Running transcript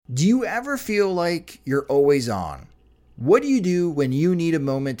Do you ever feel like you're always on? What do you do when you need a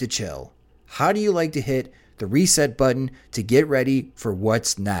moment to chill? How do you like to hit the reset button to get ready for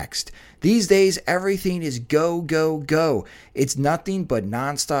what's next? These days, everything is go, go, go. It's nothing but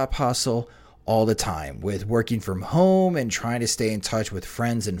nonstop hustle all the time, with working from home and trying to stay in touch with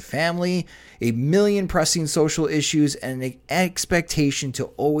friends and family, a million pressing social issues, and an expectation to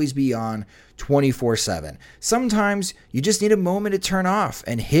always be on 24/7. Sometimes you just need a moment to turn off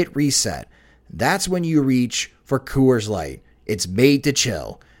and hit reset. That's when you reach for Coors Light. It's made to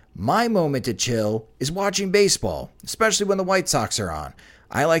chill. My moment to chill is watching baseball, especially when the White Sox are on.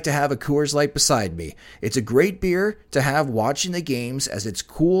 I like to have a Coors Light beside me. It's a great beer to have watching the games, as it's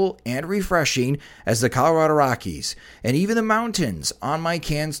cool and refreshing as the Colorado Rockies. And even the mountains on my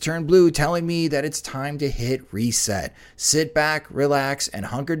cans turn blue, telling me that it's time to hit reset. Sit back, relax, and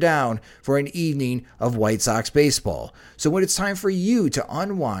hunker down for an evening of White Sox baseball. So when it's time for you to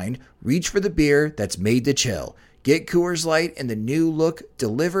unwind, reach for the beer that's made to chill. Get Coors Light in the new look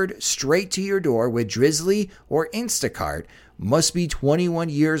delivered straight to your door with Drizzly or Instacart. Must be 21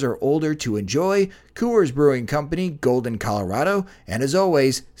 years or older to enjoy. Coors Brewing Company, Golden, Colorado. And as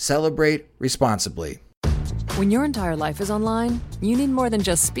always, celebrate responsibly. When your entire life is online, you need more than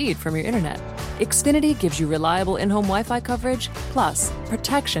just speed from your internet. Xfinity gives you reliable in-home Wi-Fi coverage, plus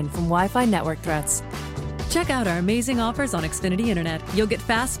protection from Wi-Fi network threats. Check out our amazing offers on Xfinity Internet. You'll get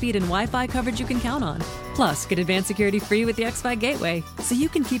fast speed and Wi-Fi coverage you can count on. Plus, get advanced security free with the X-Fi Gateway, so you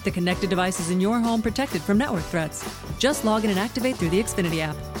can keep the connected devices in your home protected from network threats. Just log in and activate through the Xfinity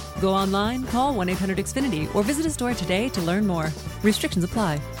app. Go online, call 1-800-XFINITY, or visit a store today to learn more. Restrictions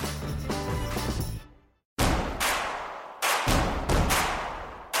apply.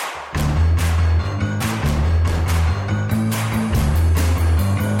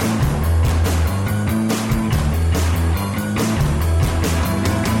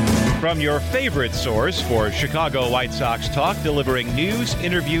 From your favorite source for Chicago White Sox talk, delivering news,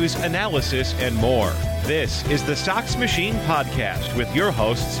 interviews, analysis, and more. This is the Sox Machine Podcast with your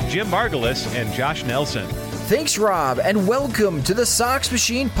hosts, Jim Margulis and Josh Nelson. Thanks, Rob, and welcome to the Sox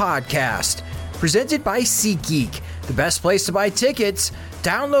Machine Podcast, presented by SeatGeek, the best place to buy tickets.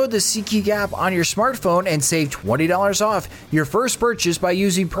 Download the SeatGeek app on your smartphone and save $20 off your first purchase by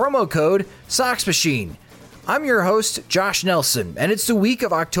using promo code SOXMachine. I'm your host, Josh Nelson, and it's the week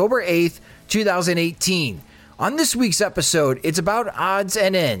of October 8th, 2018. On this week's episode, it's about odds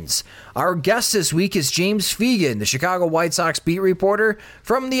and ends. Our guest this week is James Fegan, the Chicago White Sox beat reporter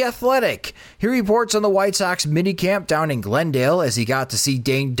from The Athletic. He reports on the White Sox minicamp down in Glendale as he got to see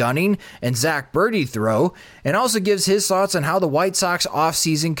Dane Dunning and Zach Birdie throw, and also gives his thoughts on how the White Sox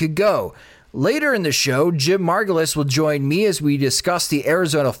offseason could go. Later in the show, Jim Margulis will join me as we discuss the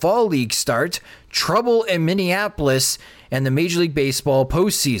Arizona Fall League start, trouble in Minneapolis, and the Major League Baseball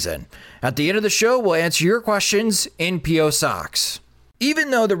postseason. At the end of the show, we'll answer your questions in PO Sox.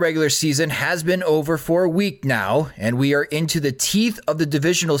 Even though the regular season has been over for a week now, and we are into the teeth of the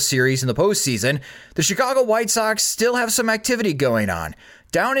divisional series in the postseason, the Chicago White Sox still have some activity going on.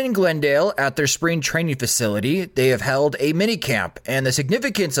 Down in Glendale at their spring training facility, they have held a mini camp, and the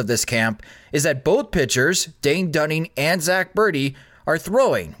significance of this camp is that both pitchers, Dane Dunning and Zach Birdie, are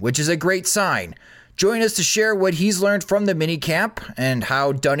throwing, which is a great sign. Join us to share what he's learned from the mini camp and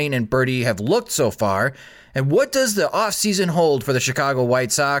how Dunning and Birdie have looked so far. And what does the offseason hold for the Chicago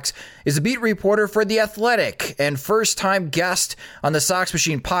White Sox is a beat reporter for The Athletic and first-time guest on the Sox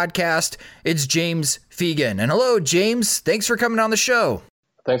Machine podcast. It's James Fegan. And hello, James. Thanks for coming on the show.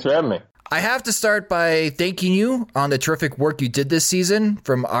 Thanks for having me. I have to start by thanking you on the terrific work you did this season.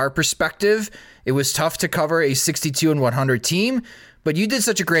 From our perspective, it was tough to cover a 62-100 team, but you did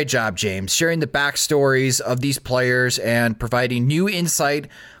such a great job, James, sharing the backstories of these players and providing new insight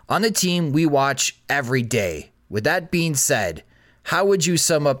on the team we watch every day. With that being said, how would you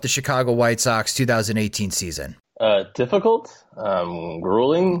sum up the Chicago White Sox 2018 season? Difficult,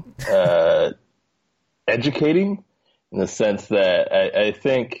 grueling, educating, in the sense that I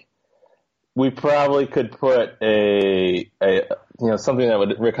think we probably could put something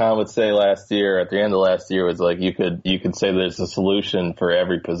that Rick Hahn would say last year, at the end of last year, was like you could say there's a solution for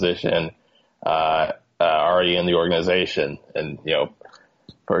every position already in the organization. And,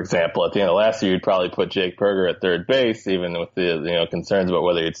 for example, at the end of last year, you'd probably put Jake Perger at third base, even with the concerns about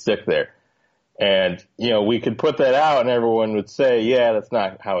whether he'd stick there. And, we could put that out and everyone would say, yeah, that's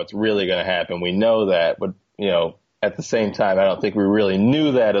not how it's really going to happen. We know that. But, at the same time, I don't think we really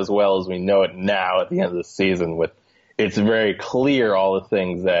knew that as well as we know it now at the end of the season. It's very clear all the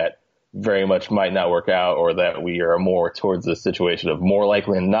things that very much might not work out, or that we are more towards the situation of more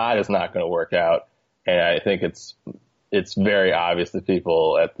likely than not is not going to work out. And I think it's it's very obvious to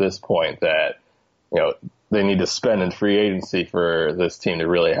people at this point that, they need to spend in free agency for this team to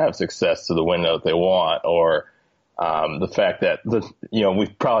really have success to the window that they want, or the fact that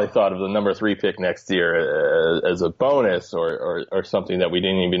we've probably thought of the number 3 pick next year as a bonus or something that we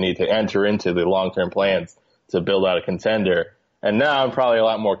didn't even need to enter into the long-term plans to build out a contender. And now I'm probably a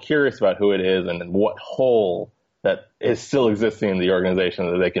lot more curious about who it is and what hole that is still existing in the organization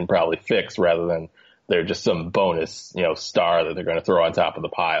that they can probably fix, rather than they're just some bonus, star that they're going to throw on top of the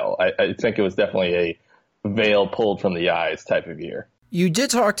pile. I think it was definitely a veil pulled from the eyes type of year. You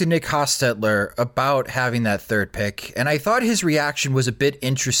did talk to Nick Hostetler about having that 3rd pick, and I thought his reaction was a bit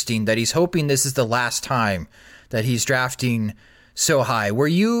interesting, that he's hoping this is the last time that he's drafting so high. Were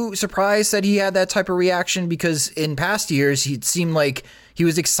you surprised that he had that type of reaction? Because in past years, it seemed like he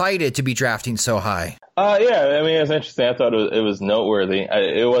was excited to be drafting so high. Yeah, I mean, it was interesting. I thought it was noteworthy.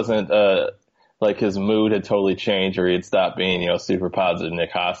 It wasn't like his mood had totally changed or he had stopped being, super positive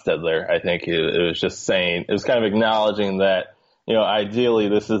Nick Hostetler. I think it was just saying, it was kind of acknowledging that, ideally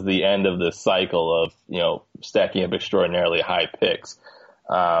this is the end of this cycle of, stacking up extraordinarily high picks.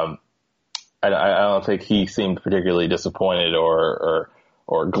 I don't think he seemed particularly disappointed or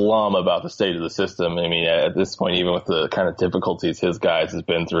glum about the state of the system. I mean, at this point, even with the kind of difficulties his guys has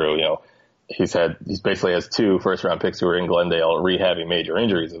been through, he basically has 2 first-round picks who are in Glendale rehabbing major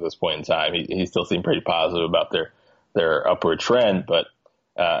injuries at this point in time. He still seemed pretty positive about their upward trend, but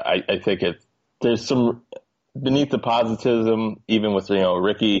I think there's some beneath the positivism, even with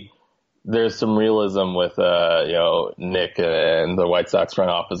Ricky. There's some realism with Nick and the White Sox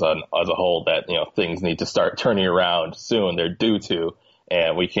front office as a whole that things need to start turning around soon. They're due to,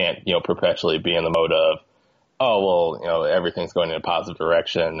 and we can't perpetually be in the mode of, oh well, everything's going in a positive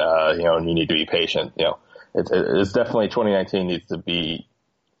direction. And you need to be patient. It's definitely 2019 needs to be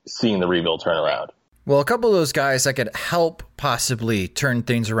seeing the rebuild turn around. Well, a couple of those guys that could help possibly turn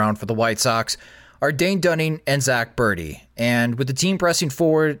things around for the White Sox are Dane Dunning and Zach Birdie. And with the team pressing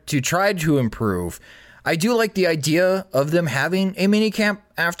forward to try to improve, I do like the idea of them having a mini camp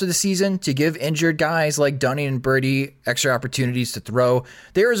after the season to give injured guys like Dunning and Birdie extra opportunities to throw.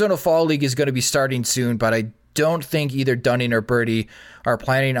 The Arizona Fall League is going to be starting soon, but I don't think either Dunning or Birdie are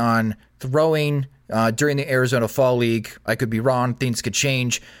planning on throwing during the Arizona Fall League. I could be wrong. Things could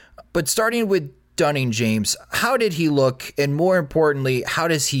change. But starting with Dunning, James, how did he look? And more importantly, how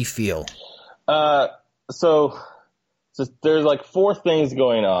does he feel? So there's like 4 things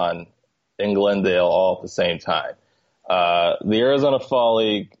going on in Glendale all at the same time. The Arizona Fall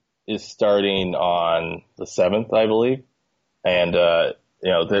League is starting on the 7th, I believe. And,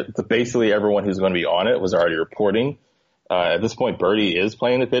 basically everyone who's going to be on it was already reporting. At this point, Birdie is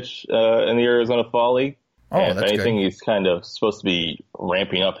playing the pitch in the Arizona Fall League. Oh, and that's if anything, good. he's kind of supposed to be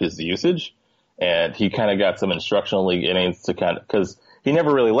ramping up his usage. And he kind of got some instructional league innings to because he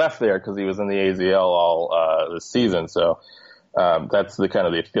never really left there because he was in the AZL all this season. So that's the kind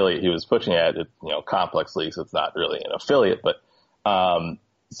of the affiliate he was pushing at. Complex league, so it's not really an affiliate. But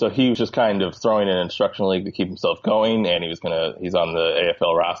so he was just kind of throwing in an instructional league to keep himself going, and he's on the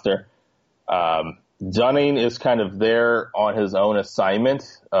AFL roster. Dunning is kind of there on his own assignment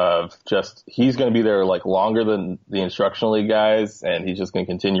of just he's going to be there like longer than the instructional league guys, and he's just going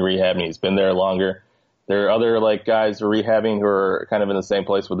to continue rehabbing. He's been there longer. There are other like guys who are rehabbing who are kind of in the same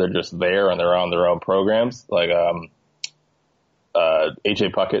place where they're just there and they're on their own programs. Like H.A.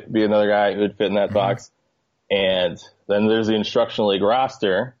 Puckett would be another guy who would fit in that box. And then there's the instructional league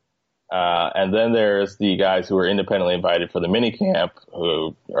roster. And then there's the guys who are independently invited for the mini camp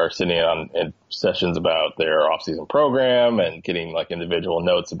who are sitting in sessions about their off-season program and getting like individual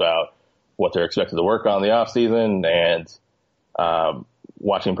notes about what they're expected to work on the off-season and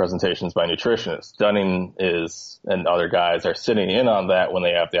watching presentations by nutritionists. Dunning and other guys are sitting in on that when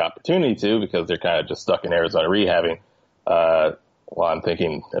they have the opportunity to because they're kind of just stuck in Arizona rehabbing. Well, I'm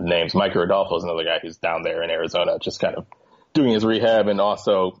thinking of names. Mike Rodolfo is another guy who's down there in Arizona just kind of doing his rehab and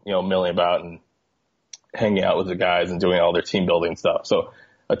also, milling about and hanging out with the guys and doing all their team building stuff. So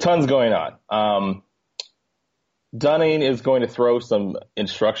a ton's going on. Dunning is going to throw some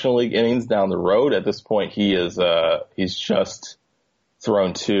instructional league innings down the road. At this point, he's just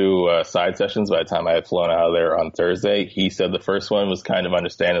thrown 2 side sessions by the time I had flown out of there on Thursday. He said the first one was kind of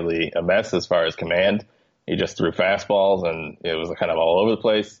understandably a mess as far as command. He just threw fastballs and it was kind of all over the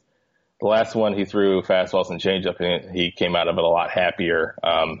place. The last one, he threw fastballs and changeup, and he came out of it a lot happier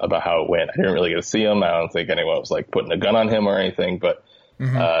about how it went. I didn't really get to see him. I don't think anyone was like putting a gun on him or anything, but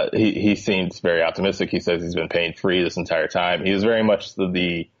he seems very optimistic. He says he's been pain free this entire time. He was very much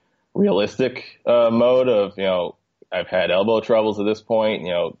the realistic mode of, I've had elbow troubles at this point.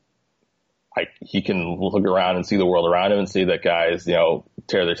 he can look around and see the world around him and see that guys,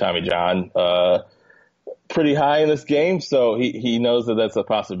 tear their Tommy John pretty high in this game. So he knows that that's a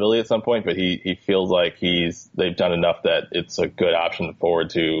possibility at some point, but he feels like they've done enough that it's a good option forward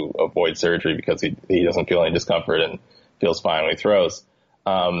to avoid surgery because he doesn't feel any discomfort and feels fine when he throws.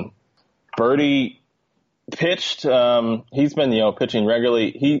 Birdie pitched. He's been, pitching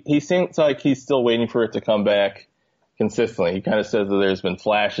regularly. He seems like he's still waiting for it to come back consistently. He kind of says that there's been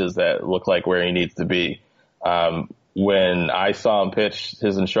flashes that look like where he needs to be. When I saw him pitch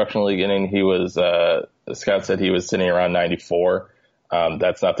his instructional league inning, the scout said he was sitting around 94.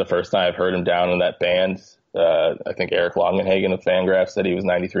 That's not the first time I've heard him down in that band. I think Eric Longenhagen of Fangraphs said he was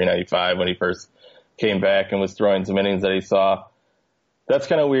 93, 95 when he first came back and was throwing some innings that he saw. That's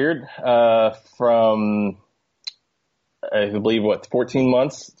kind of weird. From, I believe, 14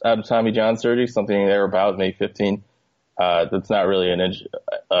 months out of Tommy John surgery, something there about maybe 15. That's not really an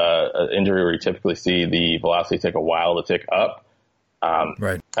injury where you typically see the velocity take a while to tick up.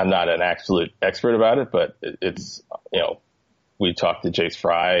 Right. I'm not an absolute expert about it, but it's, we talked to Jace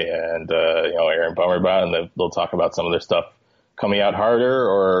Fry and, Aaron Bummer about it, and they'll talk about some of their stuff coming out harder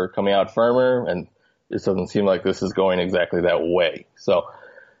or coming out firmer. And it doesn't seem like this is going exactly that way. So,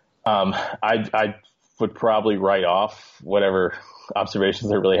 I would probably write off whatever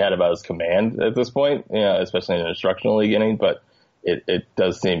observations I really had about his command at this point, especially in an instructional league inning, but it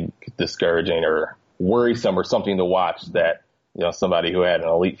does seem discouraging or worrisome or something to watch that, somebody who had an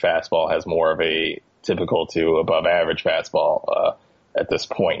elite fastball has more of a typical to above average fastball, at this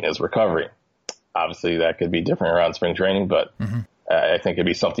point in his recovery. Obviously that could be different around spring training, but I think it'd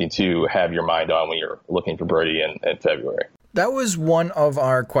be something to have your mind on when you're looking for Birdie in February. That was one of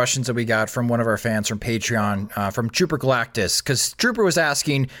our questions that we got from one of our fans from Patreon, from Trooper Galactus, because Trooper was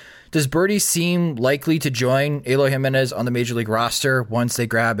asking, does Birdie seem likely to join Eloy Jimenez on the Major League roster once they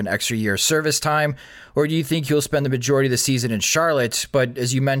grab an extra year of service time? Or do you think he'll spend the majority of the season in Charlotte? But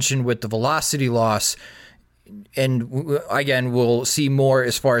as you mentioned with the velocity loss, and again, we'll see more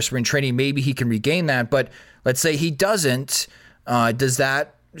as far as spring training, maybe he can regain that. But let's say he doesn't, does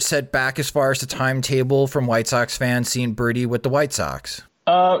that set back as far as the timetable from White Sox fans seeing Birdie with the White Sox?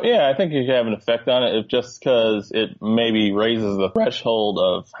 Yeah, I think it could have an effect on it just because it maybe raises the threshold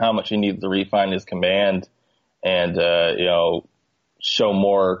of how much he needs to refine his command and, show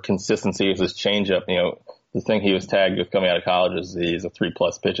more consistency with his changeup. The thing he was tagged with coming out of college is he's a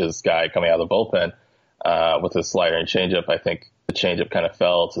 3+ pitches guy coming out of the bullpen, with his slider and changeup. I think the changeup kind of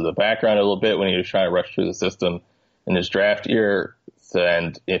fell to the background a little bit when he was trying to rush through the system in his draft year.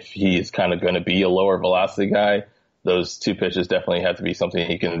 And if he's kind of going to be a lower velocity guy, those two pitches definitely have to be something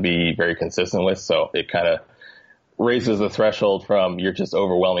he can be very consistent with. So it kind of raises the threshold from you're just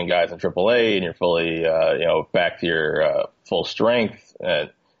overwhelming guys in AAA and you're fully, back to your full strength, and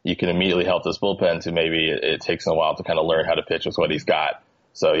you can immediately help this bullpen to maybe it takes him a while to kind of learn how to pitch with what he's got.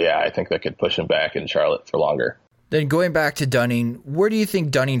 So yeah, I think that could push him back in Charlotte for longer. Then going back to Dunning, where do you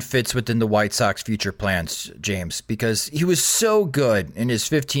think Dunning fits within the White Sox future plans, James? Because he was so good in his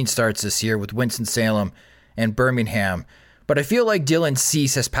 15 starts this year with Winston-Salem and Birmingham, but I feel like Dylan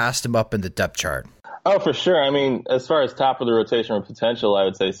Cease has passed him up in the depth chart. Oh, for sure. I mean, as far as top of the rotation potential, I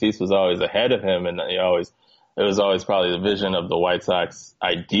would say Cease was always ahead of him, and it was always probably the vision of the White Sox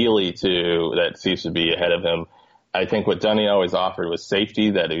ideally that Cease would be ahead of him. I think what Dunning always offered was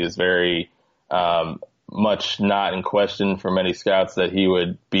safety, that he was very much not in question for many scouts that he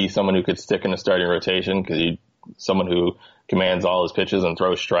would be someone who could stick in a starting rotation because he's someone who commands all his pitches and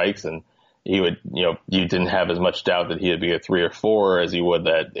throws strikes, and he would, you didn't have as much doubt that he would be a 3 or 4 as you would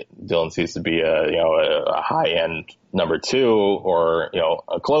that Dylan Cease to be a high end number 2 or,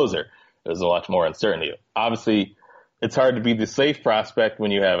 a closer. There's a lot more uncertainty. Obviously, it's hard to be the safe prospect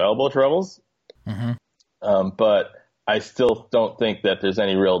when you have elbow troubles. But I still don't think that there's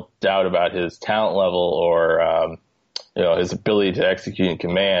any real doubt about his talent level or, his ability to execute and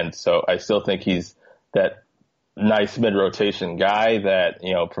command. So I still think he's that nice mid-rotation guy that,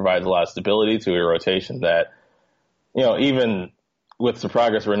 provides a lot of stability to a rotation that, even with the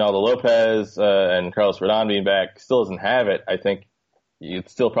progress of Ronaldo Lopez and Carlos Rodon being back, still doesn't have it. I think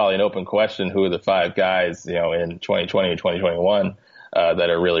it's still probably an open question who are the 5 guys, in 2020 and 2021 that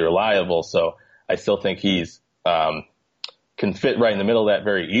are really reliable. So I still think he's can fit right in the middle of that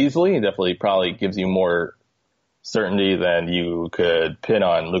very easily. He definitely probably gives you more certainty than you could pin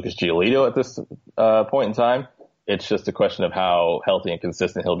on Lucas Giolito at this point in time. It's just a question of how healthy and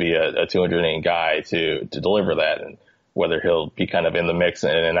consistent he'll be a 200 inning guy to deliver that, and whether he'll be kind of in the mix in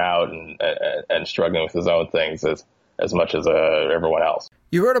and out and struggling with his own things as much as everyone else.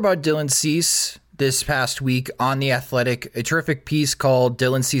 You wrote about Dylan Cease this past week on The Athletic, a terrific piece called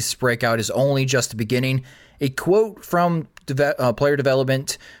Dylan Cease's Breakout is Only Just the Beginning. A quote from player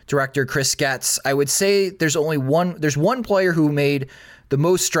development director Chris Getz. I would say there's one player who made the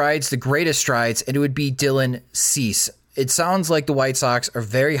most strides, the greatest strides, and it would be Dylan Cease. It sounds like the White Sox are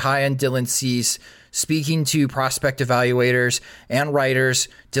very high on Dylan Cease. Speaking to prospect evaluators and writers,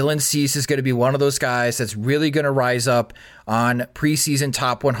 Dylan Cease is going to be one of those guys that's really going to rise up on preseason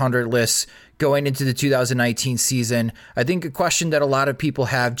top 100 lists going into the 2019 season. I think a question that a lot of people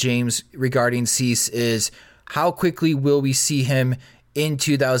have, James, regarding Cease is how quickly will we see him in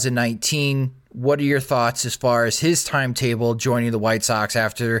 2019? What are your thoughts as far as his timetable joining the White Sox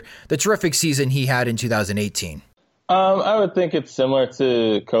after the terrific season he had in 2018? I would think it's similar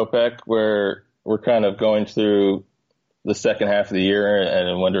to Kopech, where we're kind of going through the second half of the year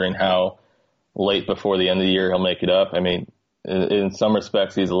and wondering how late before the end of the year he'll make it up. I mean, in some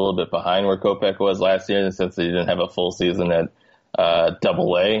respects, he's a little bit behind where Kopech was last year in the sense that he didn't have a full season at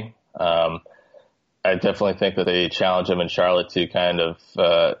Double-A. I definitely think that they challenged him in Charlotte to kind of,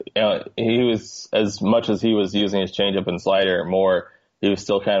 he was, as much as he was using his changeup and slider more, he was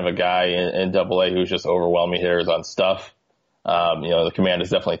still kind of a guy in Double-A who was just overwhelming hitters on stuff. The command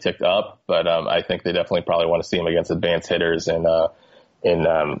has definitely ticked up, but I think they definitely probably want to see him against advanced hitters in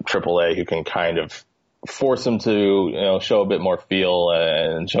AAA who can kind of force him to show a bit more feel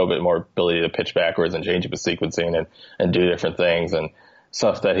and show a bit more ability to pitch backwards and change up his sequencing and do different things and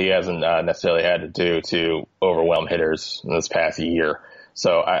stuff that he hasn't necessarily had to do to overwhelm hitters in this past year.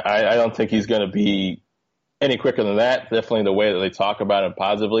 So I don't think he's going to be any quicker than that. Definitely the way that they talk about him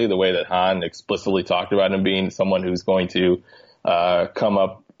positively, the way that Hahn explicitly talked about him being someone who's going to come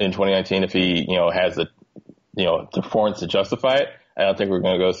up in 2019 if he has the performance to justify it. I don't think we're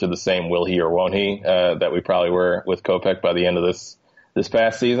going to go through the same will he or won't he that we probably were with Kopech by the end of this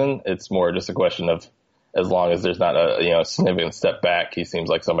past season. It's more just a question of as long as there's not a significant step back, he seems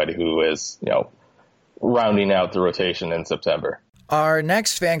like somebody who is rounding out the rotation in September. Our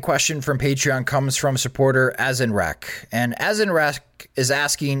next fan question from Patreon comes from supporter Azenrek. And Azenrek is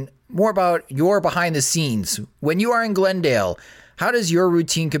asking more about your behind the scenes. When you are in Glendale, how does your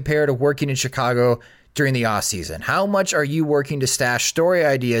routine compare to working in Chicago during the off season? How much are you working to stash story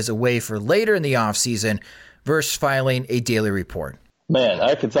ideas away for later in the off season versus filing a daily report? Man,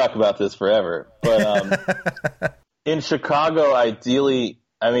 I could talk about this forever. But in Chicago,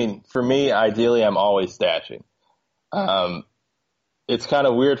 for me, ideally, I'm always stashing. It's kind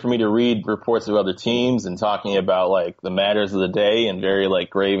of weird for me to read reports of other teams and talking about like the matters of the day in very like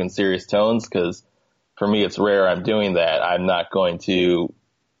grave and serious tones. Cause for me, it's rare I'm doing that. I'm not going to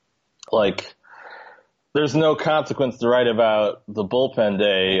there's no consequence to write about the bullpen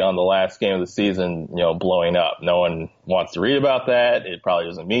day on the last game of the season, blowing up. No one wants to read about that. It probably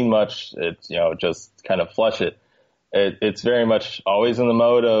doesn't mean much. It's, just kind of flush it. It's very much always in the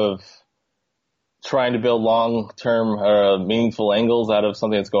mode of trying to build long-term meaningful angles out of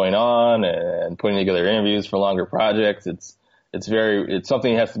something that's going on and putting together interviews for longer projects. It's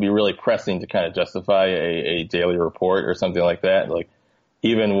something that has to be really pressing to kind of justify a daily report or something like that. Like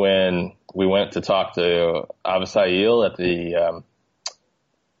even when we went to talk to Avisail at the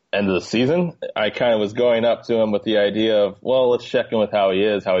end of the season, I kind of was going up to him with the idea of, well, let's check in with how he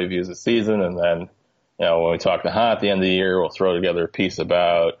is, how he views the season. And then, when we talk to Han at the end of the year, we'll throw together a piece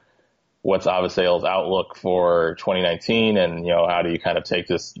about what's Avisail's outlook for 2019 and, how do you kind of take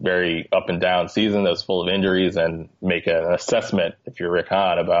this very up and down season that's full of injuries and make an assessment, if you're Rick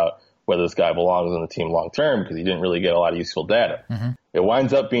Hahn, about whether this guy belongs on the team long term because he didn't really get a lot of useful data. Mm-hmm. It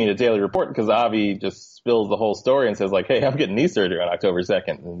winds up being a daily report because Avi just spills the whole story and says like, hey, I'm getting knee surgery on October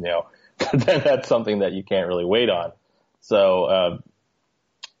 2nd. And, then that's something that you can't really wait on. So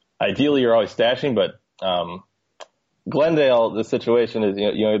ideally you're always stashing, but Glendale, the situation is,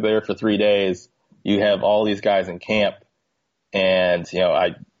 you're there for 3 days. You have all these guys in camp and,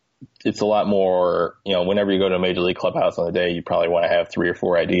 it's a lot more, whenever you go to a major league clubhouse on the day, you probably want to have 3 or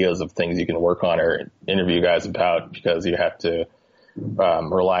 4 ideas of things you can work on or interview guys about because you have to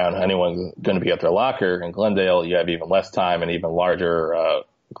rely on anyone going to be at their locker. In Glendale, you have even less time and even larger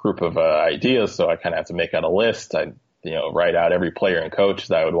group of ideas. So I kind of have to make out a list. I, write out every player and coach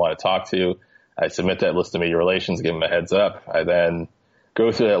that I would want to talk to. I submit that list to media relations, give them a heads up. I then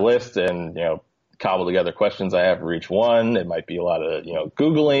go through that list and, cobble together questions I have for each one. It might be a lot of,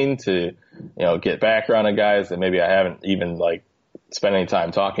 Googling to, get background on guys that maybe I haven't even spent any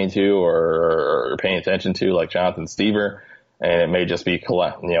time talking to or paying attention to, like Jonathan Stever. And it may just be,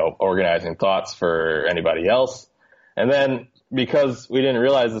 organizing thoughts for anybody else. And then because we didn't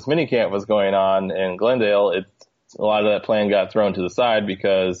realize this mini camp was going on in Glendale, a lot of that plan got thrown to the side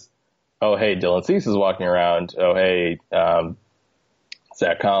because oh, hey, Dylan Cease is walking around. Oh, hey,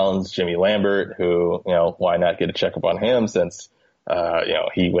 Zach Collins, Jimmy Lambert, who, why not get a checkup on him since,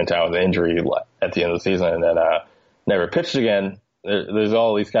 he went out with an injury at the end of the season and then never pitched again. There's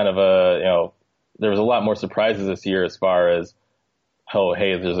all these kind of, there was a lot more surprises this year as far as, oh,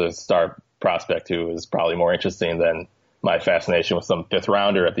 hey, there's a star prospect who is probably more interesting than my fascination with some fifth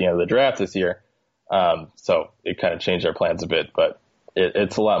rounder at the end of the draft this year. So it kind of changed our plans a bit, but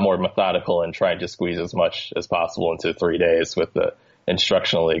it's a lot more methodical and trying to squeeze as much as possible into 3 days with the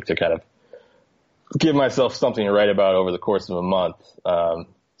instructional league to kind of give myself something to write about over the course of a month.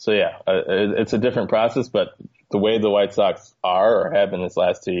 It's a different process, but the way the White Sox are or have been this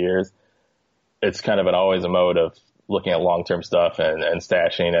last 2 years, it's kind of always a mode of looking at long-term stuff and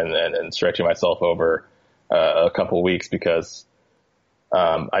stashing and stretching myself over a couple of weeks because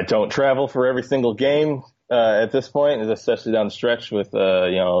I don't travel for every single game at this point, especially down the stretch with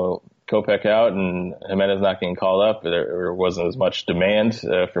Kopech out and Jimenez not getting called up. There wasn't as much demand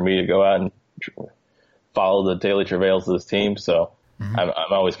for me to go out and follow the daily travails of this team. So I'm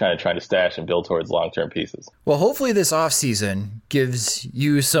always kind of trying to stash and build towards long-term pieces. Well, hopefully this offseason gives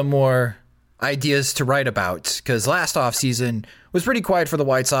you some more ideas to write about, because last offseason was pretty quiet for the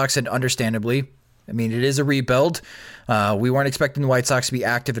White Sox, and understandably. I mean, it is a rebuild. We weren't expecting the White Sox to be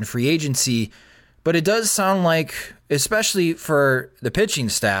active in free agency, but it does sound like, especially for the pitching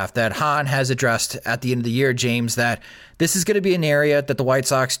staff, that Hahn has addressed at the end of the year, James, that this is going to be an area that the White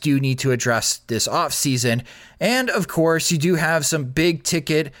Sox do need to address this offseason. And, of course, you do have some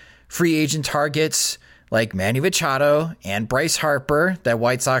big-ticket free agent targets like Manny Machado and Bryce Harper that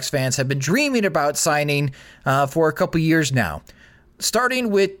White Sox fans have been dreaming about signing for a couple years now. Starting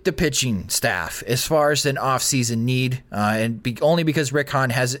with the pitching staff, as far as an offseason need, only because Rick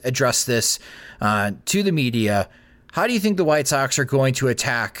Hahn has addressed this to the media, how do you think the White Sox are going to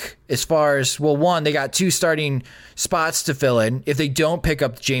attack as far as, well, one, they got 2 starting spots to fill in if they don't pick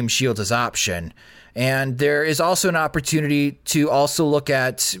up James Shields' option. And there is also an opportunity to also look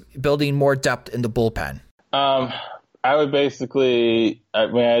at building more depth in the bullpen. I would basically,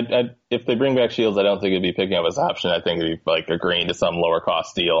 if they bring back Shields, I don't think it'd be picking up his option. I think it'd be like agreeing to some lower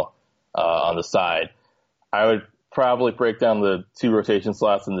cost deal on the side. I would probably break down the 2 rotation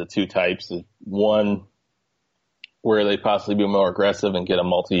slots into 2 types. One where they possibly be more aggressive and get a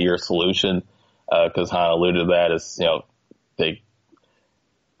multi-year solution, because Hahn alluded to that as, they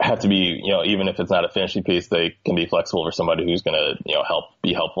have to be, even if it's not a finishing piece, they can be flexible for somebody who's going to,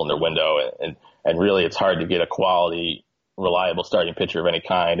 be helpful in their window. And really it's hard to get a quality, reliable starting pitcher of any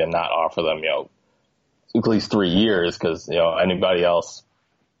kind and not offer them, at least 3 years, because, anybody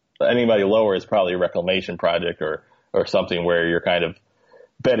lower is probably a reclamation project or something where you're kind of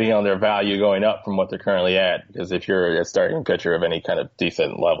betting on their value going up from what they're currently at. Because if you're a starting pitcher of any kind of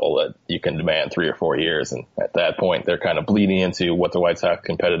decent level, that you can demand 3 or 4 years. And at that point, they're kind of bleeding into what the White Sox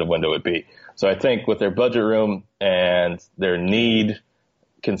competitive window would be. So I think with their budget room and their need,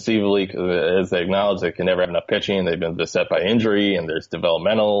 conceivably, as they acknowledge, they can never have enough pitching. They've been beset by injury and there's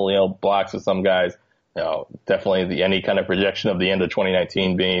developmental, blocks with some guys. Definitely any kind of projection of the end of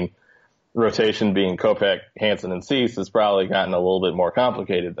 2019 rotation being Kopech, Hansen, and Cease has probably gotten a little bit more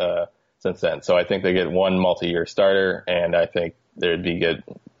complicated since then. So I think they get one multi-year starter, and I think they'd be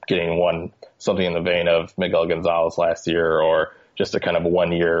getting something in the vein of Miguel Gonzalez last year, or just a kind of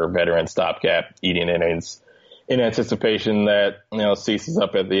 1-year veteran stopgap eating innings in anticipation that, Cease is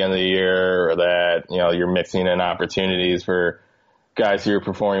up at the end of the year, or that, you're mixing in opportunities for guys who are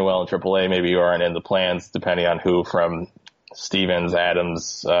performing well in AAA, maybe you aren't in the plans, depending on who from Stevens,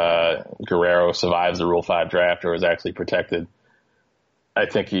 Adams, Guerrero survives the Rule 5 draft or is actually protected. I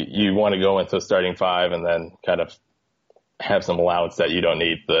think you want to go into starting 5 and then kind of have some allowance that you don't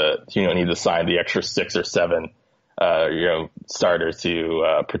need to sign the extra 6 or 7 starters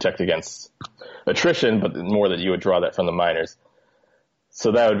to protect against attrition, but more that you would draw that from the minors.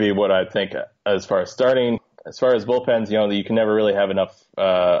 So that would be what I think as far as starting. As far as bullpens, you can never really have enough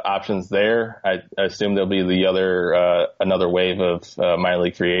options there. I assume there'll be another wave of minor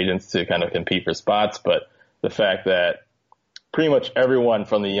league free agents to kind of compete for spots. But the fact that pretty much everyone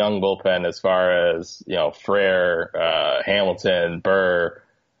from the young bullpen, as far as Frere, Hamilton, Burr,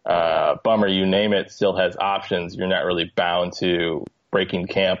 Bummer, you name it, still has options. You're not really bound to breaking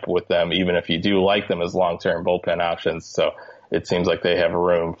camp with them, even if you do like them as long-term bullpen options. So it seems like they have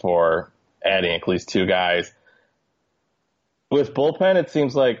room for adding at least 2 guys. With bullpen, it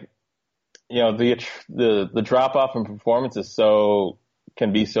seems like, the drop off in performance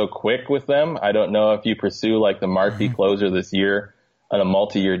can be so quick with them. I don't know if you pursue like the marquee closer this year on a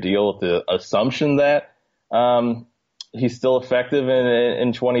multi-year deal with the assumption that he's still effective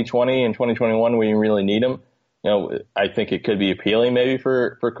in 2020 and 2021 when you really need him. I think it could be appealing maybe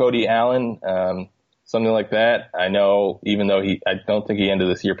for Cody Allen, something like that. I know, even though I don't think he ended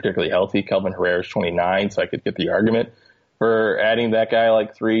this year particularly healthy. Kelvin Herrera's 29, so I could get the argument for adding that guy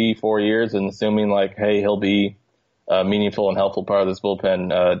like 3-4 years and assuming like, hey, he'll be a meaningful and helpful part of this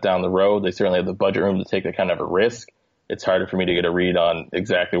bullpen down the road. They certainly have the budget room to take that kind of a risk. It's harder for me to get a read on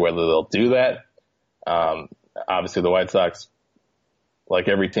exactly whether they'll do that. Obviously, the White Sox, like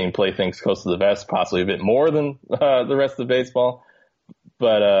every team, play things close to the vest, possibly a bit more than the rest of baseball.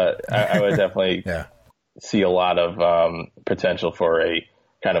 But I would definitely see a lot of potential for a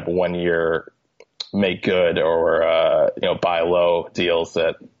kind of 1 year make good or buy low deals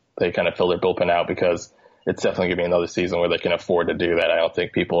that they kind of fill their bullpen out, because it's definitely going to be another season where they can afford to do that. I don't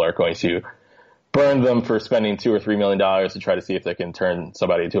think people are going to burn them for spending $2 or $3 million to try to see if they can turn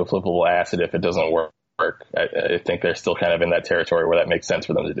somebody into a flippable asset if it doesn't work. I think they're still kind of in that territory where that makes sense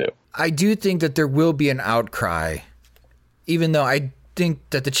for them to do. I do think that there will be an outcry, even though I think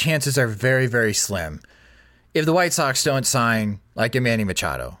that the chances are very, very slim. If the White Sox don't sign like a Manny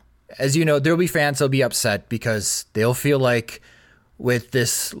Machado, as you know, there'll be fans that'll be upset because they'll feel like with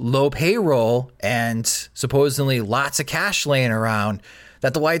this low payroll and supposedly lots of cash laying around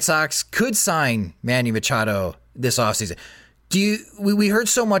that the White Sox could sign Manny Machado this offseason. We heard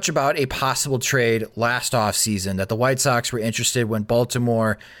so much about a possible trade last offseason that the White Sox were interested when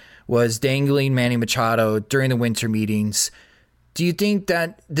Baltimore was dangling Manny Machado during the winter meetings. Do you think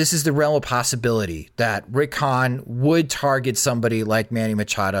that this is the realm of possibility that Rick Hahn would target somebody like Manny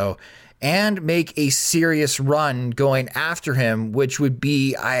Machado and make a serious run going after him, which would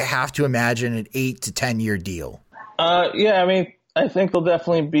be, I have to imagine, an 8 to 10 year deal? Yeah, I mean, I think they'll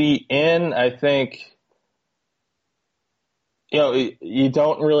definitely be in. I think, you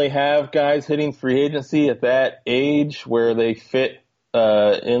don't really have guys hitting free agency at that age where they fit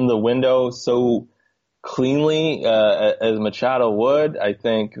in the window so cleanly as Machado would. I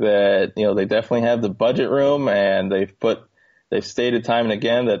think that, they definitely have the budget room, and they've stated time and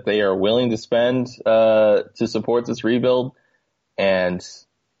again that they are willing to spend to support this rebuild. And,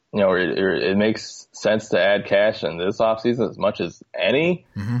 it makes sense to add cash in this offseason as much as any.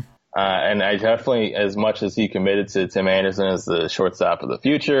 Mm-hmm. And I definitely, as much as he committed to Tim Anderson as the shortstop of the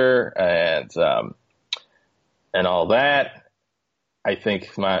future and all that, I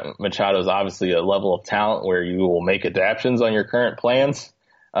think Machado is obviously a level of talent where you will make adaptions on your current plans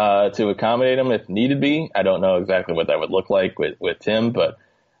to accommodate him if needed be. I don't know exactly what that would look like with Tim,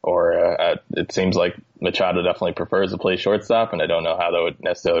 it seems like Machado definitely prefers to play shortstop, and I don't know how that would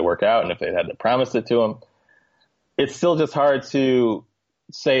necessarily work out and if they had to promise it to him. It's still just hard to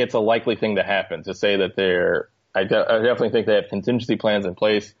say it's a likely thing to happen, to say that I definitely think they have contingency plans in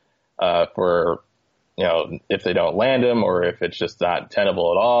place for, if they don't land him or if it's just not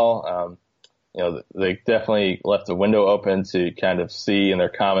tenable at all. They definitely left the window open to kind of see in their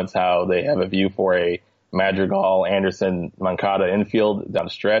comments how they have a view for a Madrigal, Anderson, Moncada infield down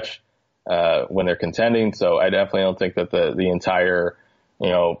the stretch when they're contending. So I definitely don't think that the entire,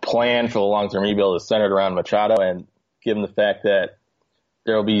 plan for the long-term rebuild is centered around Machado. And given the fact that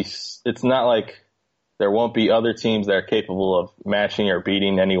it's not like there won't be other teams that are capable of matching or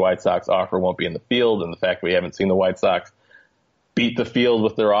beating any White Sox offer won't be in the field. And the fact we haven't seen the White Sox beat the field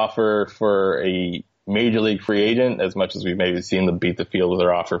with their offer for a major league free agent as much as we've maybe seen them beat the field with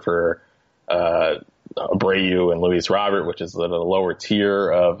their offer for Abreu and Luis Robert, which is at a lower tier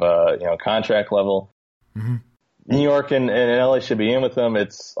of contract level. Mm-hmm. New York and LA should be in with them.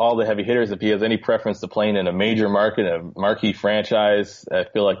 It's all the heavy hitters. If he has any preference to playing in a major market, a marquee franchise, I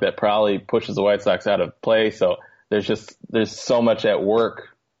feel like that probably pushes the White Sox out of play. So there's so much at work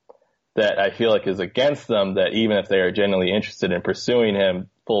that I feel like is against them, that even if they are genuinely interested in pursuing him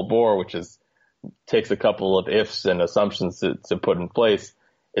full bore, which takes a couple of ifs and assumptions to put in place,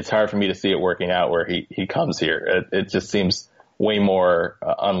 it's hard for me to see it working out where he comes here. It just seems way more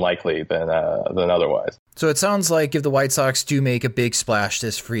unlikely than otherwise. So it sounds like if the White Sox do make a big splash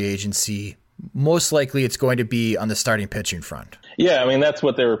this free agency, most likely it's going to be on the starting pitching front. Yeah, I mean, that's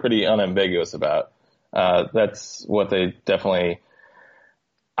what they were pretty unambiguous about. That's what they definitely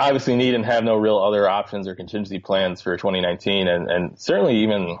obviously need and have no real other options or contingency plans for 2019. And certainly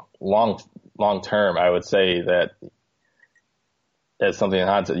even long term, I would say that as something in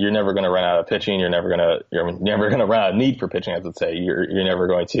hindsight, you're never going to run out of pitching. You're never going to run out of need for pitching, I would say. You're never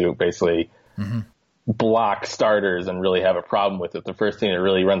going to basically block starters and really have a problem with it. The first team that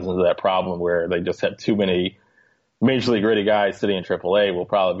really runs into that problem where they just have too many major league ready guys sitting in AAA will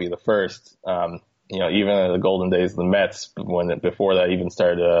probably be the first. Even in the golden days of the Mets, before that even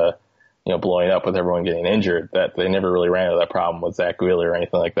started blowing up with everyone getting injured, that they never really ran into that problem with Zach Wheeler or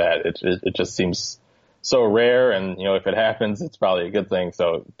anything like that. It just seems so rare. And, if it happens, it's probably a good thing.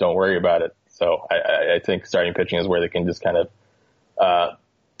 So don't worry about it. So I think starting pitching is where they can just kind of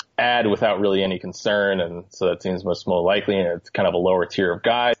add without really any concern. And so that seems much more likely. And it's kind of a lower tier of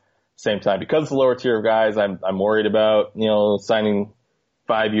guys. Same time, because it's a lower tier of guys, I'm worried about, signing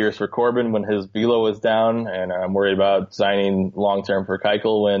 5 years for Corbin when his velo is down. And I'm worried about signing long-term for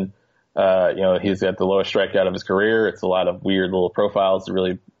Keuchel when, he's at the lowest strikeout of his career. It's a lot of weird little profiles to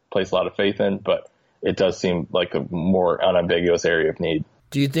really place a lot of faith in, but it does seem like a more unambiguous area of need.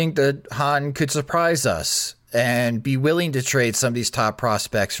 Do you think that Hahn could surprise us and be willing to trade some of these top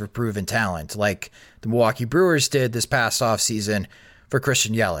prospects for proven talent, like the Milwaukee Brewers did this past offseason for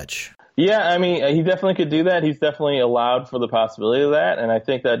Christian Yelich? Yeah, I mean, he definitely could do that. He's definitely allowed for the possibility of that, and I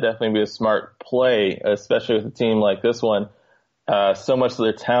think that'd definitely be a smart play, especially with a team like this one. So much of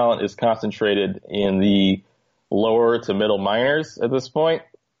their talent is concentrated in the lower to middle minors at this point.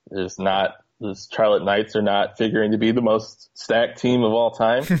 The Charlotte Knights are not figuring to be the most stacked team of all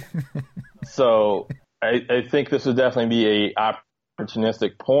time. So I think this would definitely be a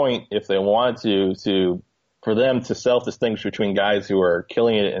opportunistic point if they wanted for them to self-distinguish between guys who are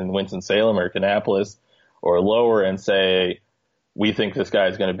killing it in Winston-Salem or Kannapolis or lower and say, we think this guy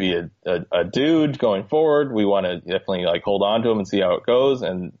is going to be a dude going forward. We want to definitely hold on to him and see how it goes,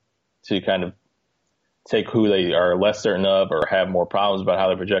 and to kind of take who they are less certain of or have more problems about how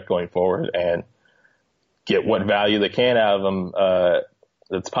they project going forward and get what value they can out of them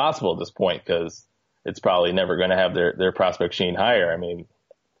that's possible at this point, because it's probably never going to have their prospect sheen higher. I mean,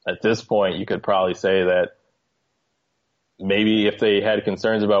 at this point, you could probably say that maybe if they had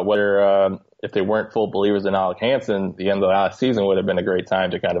concerns about whether if they weren't full believers in Alec Hansen, the end of the last season would have been a great time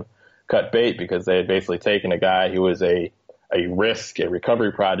to kind of cut bait, because they had basically taken a guy who was a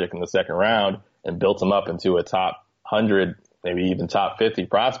recovery project in the second round and built him up into a top 100, maybe even top 50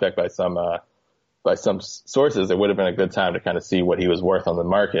 prospect by some sources. It would have been a good time to kind of see what he was worth on the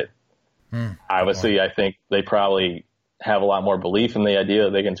market. Obviously, I think they probably have a lot more belief in the idea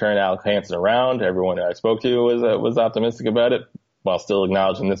that they can turn Alec Hansen around. Everyone I spoke to was optimistic about it, while still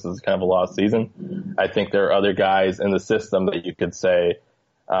acknowledging this is kind of a lost season. I think there are other guys in the system that you could say,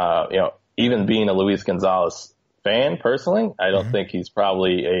 even being a Luis Gonzalez fan personally, I don't think he's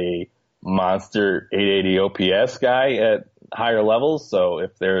probably a monster 880 OPS guy at higher levels. So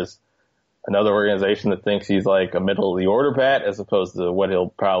if there's another organization that thinks he's like a middle of the order bat, as opposed to what he'll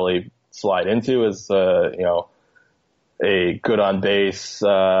probably slide into as, a good on base,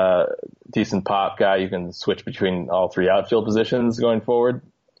 decent pop guy, you can switch between all three outfield positions going forward.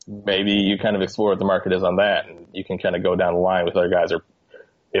 Maybe you kind of explore what the market is on that, and you can kind of go down the line with other guys. Or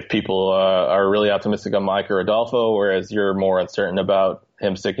if people are really optimistic on Mike or Rodolfo, whereas you're more uncertain about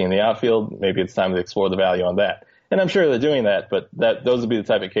him sticking in the outfield, maybe it's time to explore the value on that. And I'm sure they're doing that, but those would be the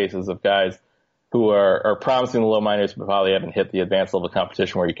type of cases of guys who are promising the low minors, but probably haven't hit the advanced level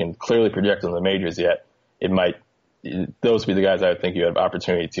competition where you can clearly project them in the majors yet. Those would be the guys I would think you have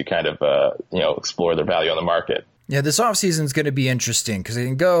opportunity to kind of, explore their value on the market. Yeah, this offseason is going to be interesting because it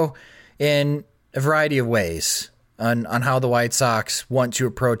can go in a variety of ways on how the White Sox want to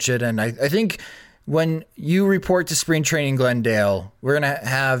approach it. And I think when you report to spring training Glendale, we're going to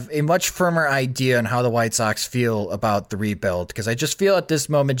have a much firmer idea on how the White Sox feel about the rebuild, because I just feel at this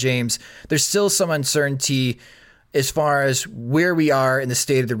moment, James, there's still some uncertainty as far as where we are in the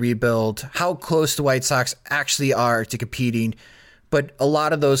state of the rebuild, how close the White Sox actually are to competing. But a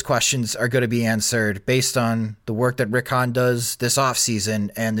lot of those questions are going to be answered based on the work that Rick Hahn does this offseason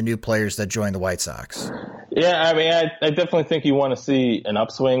and the new players that join the White Sox. Yeah, I mean, I definitely think you want to see an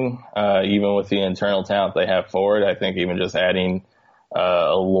upswing, even with the internal talent they have forward. I think even just adding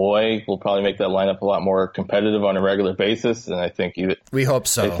Eloy will probably make that lineup a lot more competitive on a regular basis. And I think we hope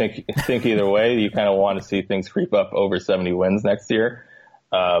so. I think either way, you kind of want to see things creep up over 70 wins next year.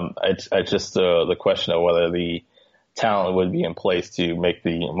 It's just the question of whether the talent would be in place to make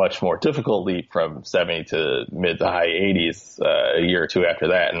the much more difficult leap from 70 to mid to high 80s a year or two after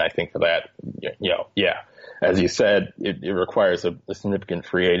that. And I think for that, as you said, it requires a significant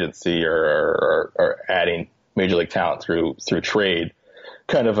free agency or adding major league talent through trade,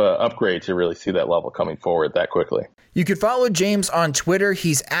 kind of a upgrade to really see that level coming forward that quickly. You can follow James on Twitter.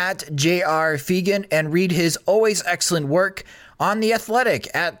 He's at JR Fegan, and read his always excellent work on The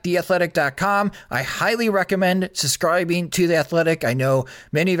Athletic at theathletic.com. I highly recommend subscribing to The Athletic. I know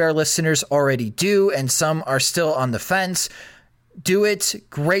many of our listeners already do, and some are still on the fence. Do it.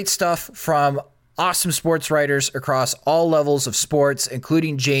 Great stuff from awesome sports writers across all levels of sports,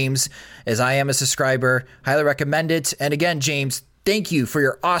 including James, as I am a subscriber. Highly recommend it. And again, James, Thank you for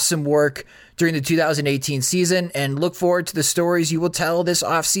your awesome work during the 2018 season, and look forward to the stories you will tell this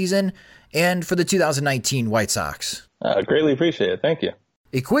offseason and for the 2019 White Sox. Greatly appreciate it. Thank you.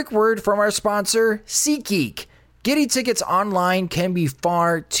 A quick word from our sponsor, SeatGeek. Getting tickets online can be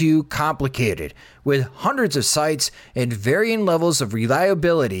far too complicated. With hundreds of sites and varying levels of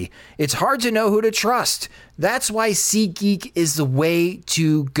reliability, it's hard to know who to trust. That's why SeatGeek is the way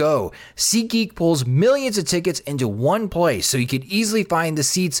to go. SeatGeek pulls millions of tickets into one place so you can easily find the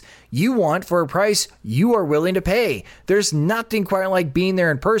seats you want for a price you are willing to pay. There's nothing quite like being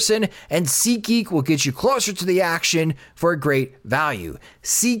there in person, and SeatGeek will get you closer to the action for a great value.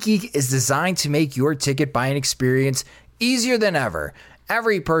 SeatGeek is designed to make your ticket buying experience easier than ever.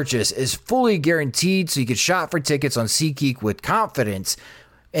 Every purchase is fully guaranteed, so you can shop for tickets on SeatGeek with confidence.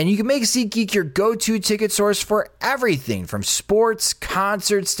 And you can make SeatGeek your go-to ticket source for everything from sports,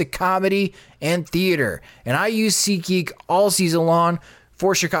 concerts, to comedy and theater. And I use SeatGeek all season long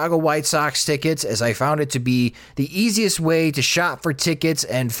for Chicago White Sox tickets, as I found it to be the easiest way to shop for tickets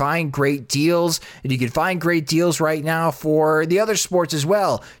and find great deals. And you can find great deals right now for the other sports as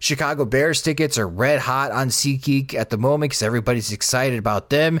well. Chicago Bears tickets are red hot on SeatGeek at the moment because everybody's excited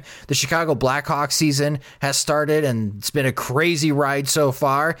about them. The Chicago Blackhawks season has started, and it's been a crazy ride so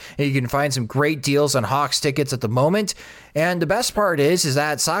far. And you can find some great deals on Hawks tickets at the moment. And the best part is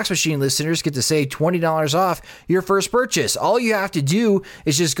that Sox Machine listeners get to save $20 off your first purchase. All you have to do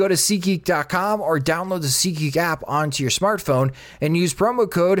is just go to SeatGeek.com or download the SeatGeek app onto your smartphone and use promo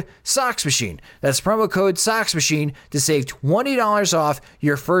code SoxMachine. That's promo code SoxMachine to save $20 off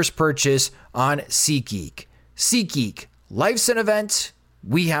your first purchase on SeatGeek. SeatGeek, life's an event.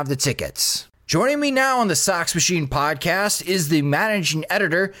 We have the tickets. Joining me now on the Sox Machine podcast is the managing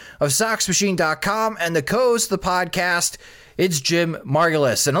editor of SoxMachine.com and the co-host of the podcast. It's Jim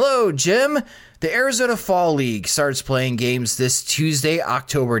Margulis. And hello, Jim. The Arizona Fall League starts playing games this Tuesday,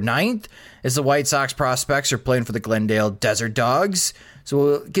 October 9th, as the White Sox prospects are playing for the Glendale Desert Dogs. So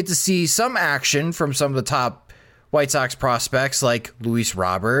we'll get to see some action from some of the top White Sox prospects like Luis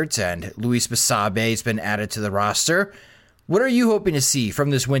Robert, and Luis Basabe has been added to the roster. What are you hoping to see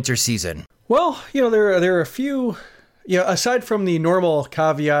from this winter season? Well, there are a few, aside from the normal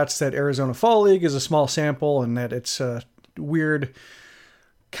caveats that Arizona Fall League is a small sample and that it's a weird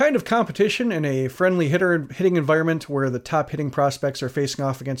kind of competition in a friendly hitting environment where the top hitting prospects are facing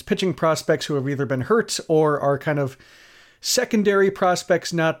off against pitching prospects who have either been hurt or are kind of secondary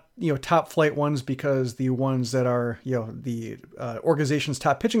prospects, not top flight ones, because the ones that are the organization's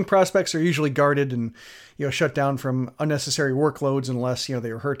top pitching prospects are usually guarded and shut down from unnecessary workloads unless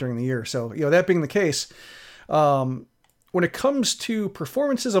they were hurt during the year. So that being the case, when it comes to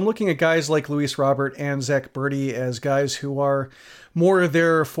performances, I'm looking at guys like Luis Robert and Zach Bertie as guys who are more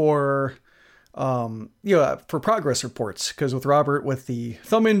there for progress reports, because with Robert with the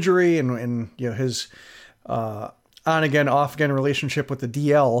thumb injury and his on-again, off-again relationship with the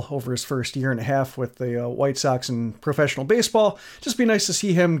DL over his first year and a half with the White Sox in professional baseball. Just be nice to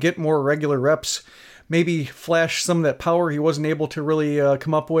see him get more regular reps, maybe flash some of that power he wasn't able to really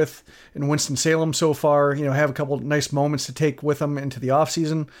come up with in Winston-Salem so far, have a couple nice moments to take with him into the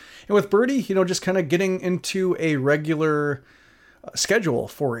offseason. And with Bertie, just kind of getting into a regular schedule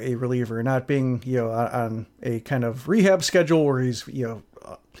for a reliever, not being, on a kind of rehab schedule where he's,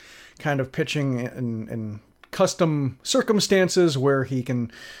 kind of pitching in custom circumstances where he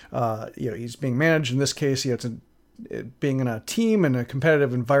can, he's being managed. In this case, it's being in a team and a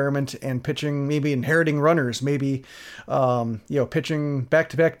competitive environment and pitching, maybe inheriting runners, maybe, pitching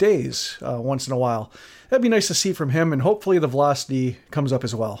back-to-back days once in a while. That'd be nice to see from him, and hopefully the velocity comes up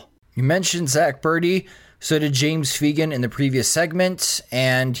as well. You mentioned Zach Bertie. So did James Fegan in the previous segment,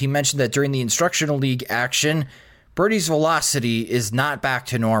 and he mentioned that during the Instructional League action, Bertie's velocity is not back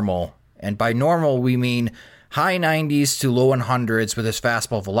to normal. And by normal, we mean high 90s to low 100s with his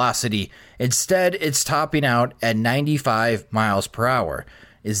fastball velocity. Instead, it's topping out at 95 miles per hour.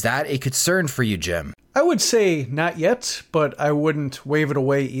 Is that a concern for you, Jim? I would say not yet, but I wouldn't wave it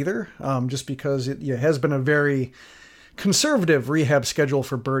away either, just because it has been a very conservative rehab schedule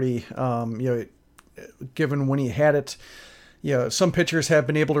for Bertie, given when he had it. Some pitchers have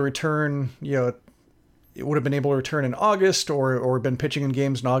been able to return, it would have been able to return in August or been pitching in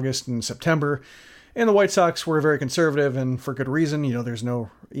games in August and September. And the White Sox were very conservative, and for good reason. There's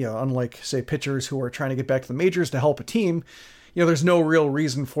no, unlike, say, pitchers who are trying to get back to the majors to help a team, there's no real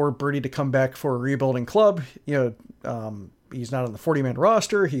reason for Bertie to come back for a rebuilding club. He's not on the 40-man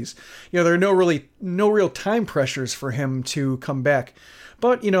roster. There are no real time pressures for him to come back.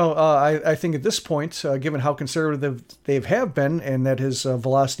 But, I think at this point, given how conservative they have been and that his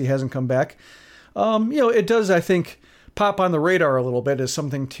velocity hasn't come back, it does, I think, pop on the radar a little bit as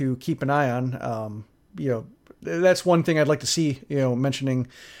something to keep an eye on. That's one thing I'd like to see, mentioning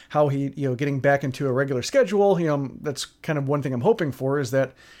how he, getting back into a regular schedule. That's kind of one thing I'm hoping for, is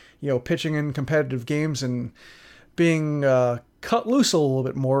that, pitching in competitive games and being cut loose a little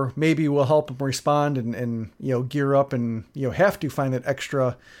bit more maybe will help him respond and gear up and, have to find that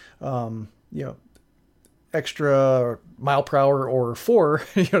extra mile per hour or 4,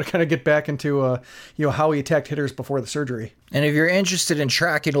 to kind of get back into, how he attacked hitters before the surgery. And if you're interested in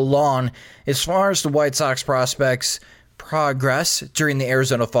tracking along as far as the White Sox prospects progress during the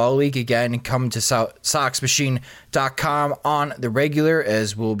Arizona Fall League, again, come to SoxMachine.com on the regular,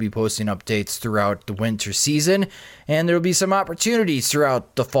 as we'll be posting updates throughout the winter season. And there will be some opportunities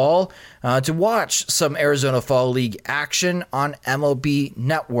throughout the fall to watch some Arizona Fall League action on MLB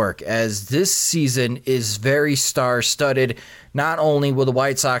Network, as this season is very star-studded. Not only will the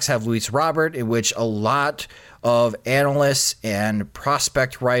White Sox have Luis Robert, in which a lot of analysts and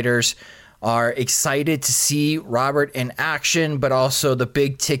prospect writers are excited to see Robert in action, but also the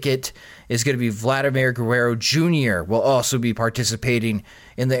big ticket is going to be Vladimir Guerrero Jr. will also be participating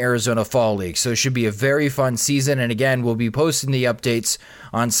in the Arizona Fall League. So it should be a very fun season. And again, we'll be posting the updates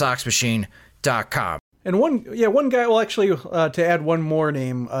on SoxMachine.com. And one guy, well, actually, to add one more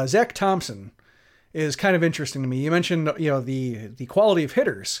name, Zach Thompson is kind of interesting to me. You mentioned, the quality of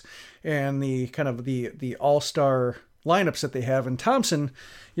hitters and the kind of the all-star lineups that they have. And Thompson,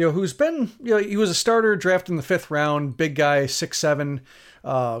 who's been, he was a starter drafted in the 5th round, big guy, 6'7",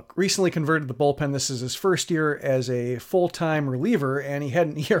 recently converted to the bullpen. This is his first year as a full-time reliever, and he had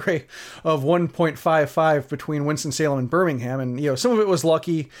an ERA of 1.55 between Winston-Salem and Birmingham. And, some of it was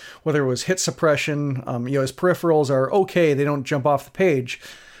lucky, whether it was hit suppression, his peripherals are okay. They don't jump off the page.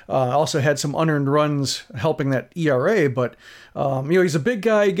 Also had some unearned runs helping that ERA, but, he's a big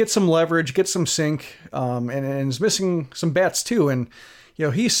guy, gets some leverage, gets some sink, and is missing some bats too. And,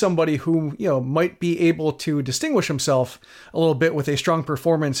 he's somebody who, might be able to distinguish himself a little bit with a strong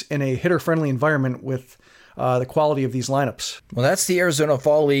performance in a hitter-friendly environment with the quality of these lineups. Well, that's the Arizona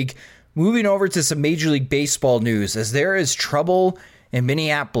Fall League. Moving over to some Major League Baseball news, as there is trouble in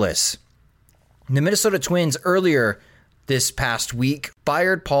Minneapolis. The Minnesota Twins earlier this past week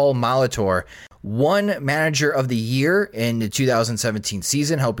fired Paul Molitor, one manager of the year in the 2017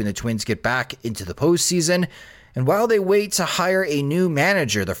 season, helping the Twins get back into the postseason. And while they wait to hire a new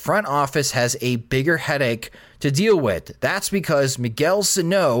manager, the front office has a bigger headache to deal with. That's because Miguel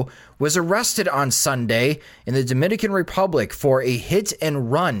Sano was arrested on Sunday in the Dominican Republic for a hit and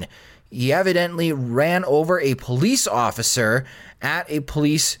run. He evidently ran over a police officer at a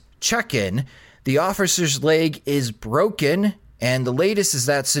police check-in. The officer's leg is broken, and the latest is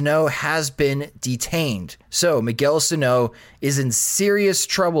that Sano has been detained. So Miguel Sano is in serious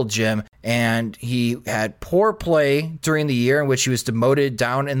trouble, Jim, and he had poor play during the year in which he was demoted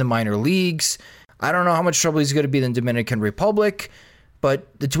down in the minor leagues. I don't know how much trouble he's going to be in the Dominican Republic,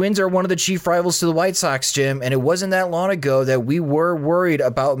 but the Twins are one of the chief rivals to the White Sox, Jim, and it wasn't that long ago that we were worried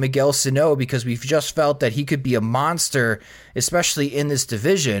about Miguel Sano because we've just felt that he could be a monster, especially in this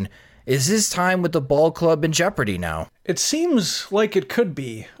division. Is his time with the ball club in jeopardy now? It seems like it could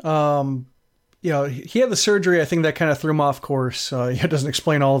be. He had the surgery. I think that kind of threw him off course. It doesn't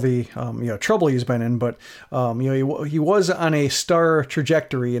explain all the trouble he's been in, but he was on a star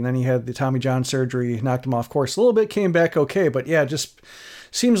trajectory, and then he had the Tommy John surgery, knocked him off course a little bit, came back okay, but yeah, just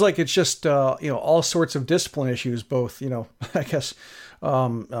seems like it's just all sorts of discipline issues, both I guess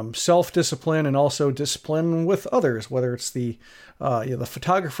self-discipline and also discipline with others, whether it's the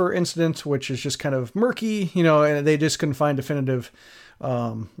photographer incident, which is just kind of murky, and they just couldn't find definitive,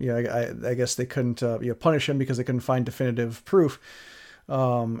 I guess they couldn't punish him because they couldn't find definitive proof.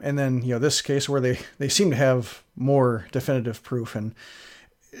 And then, this case where they seem to have more definitive proof, and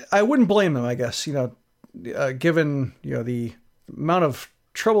I wouldn't blame them, I guess, given, the amount of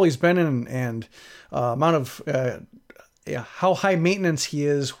trouble he's been in and amount of, how high maintenance he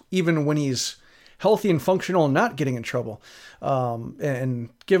is, even when he's healthy and functional and not getting in trouble. And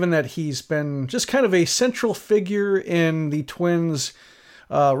given that he's been just kind of a central figure in the Twins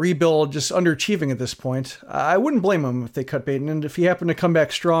rebuild, just underachieving at this point, I wouldn't blame him if they cut bait. And if he happened to come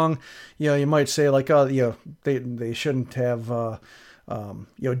back strong, you might say like, they shouldn't have,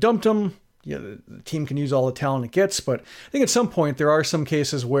 dumped him. The team can use all the talent it gets, but I think at some point there are some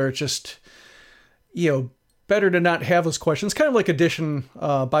cases where it's just, better to not have those questions, kind of like addition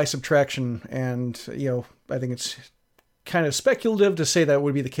by subtraction. And, I think it's kind of speculative to say that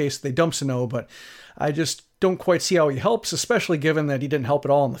would be the case if they dump Sano, but I just don't quite see how he helps, especially given that he didn't help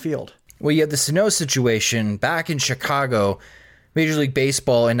at all in the field. Well, you have the Sano situation back in Chicago. Major League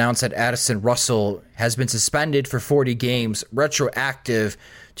Baseball announced that Addison Russell has been suspended for 40 games, retroactive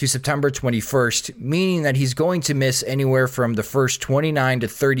to September 21st, meaning that he's going to miss anywhere from the first 29 to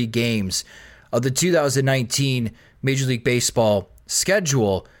 30 games of the 2019 Major League Baseball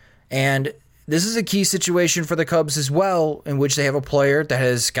schedule. And this is a key situation for the Cubs as well, in which they have a player that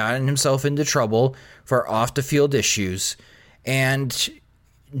has gotten himself into trouble for off-the-field issues. And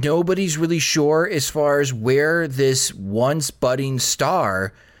nobody's really sure as far as where this once budding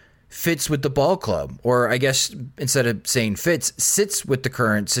star fits with the ball club. Or I guess instead of saying fits, sits with the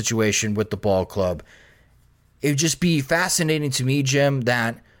current situation with the ball club. It would just be fascinating to me, Jim,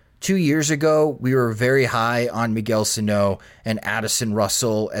 that 2 years ago, we were very high on Miguel Sano and Addison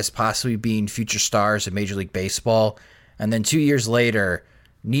Russell as possibly being future stars of Major League Baseball. And then 2 years later,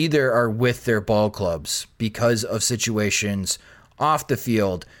 neither are with their ball clubs because of situations off the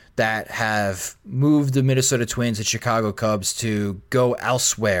field that have moved the Minnesota Twins and Chicago Cubs to go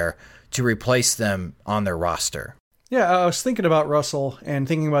elsewhere to replace them on their roster. Yeah, I was thinking about Russell and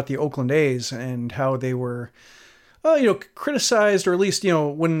thinking about the Oakland A's and how they were criticized, or at least,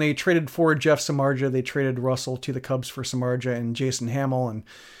 when they traded for Jeff Samardzija, they traded Russell to the Cubs for Samardzija and Jason Hamill,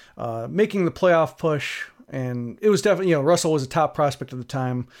 and making the playoff push. And it was definitely, Russell was a top prospect at the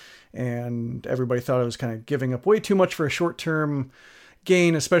time, and everybody thought it was kind of giving up way too much for a short-term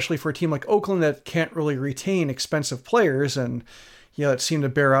gain, especially for a team like Oakland that can't really retain expensive players. And it seemed to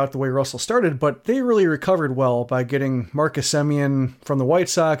bear out the way Russell started, but they really recovered well by getting Marcus Semien from the White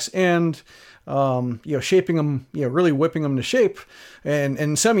Sox and shaping them, really whipping them to shape. And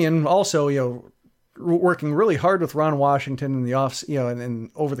Semien also, working really hard with Ron Washington in the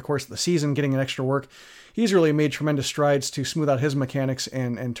and over the course of the season, getting an extra work. He's really made tremendous strides to smooth out his mechanics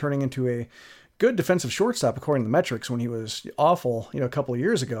and turning into a good defensive shortstop, according to the metrics, when he was awful, a couple of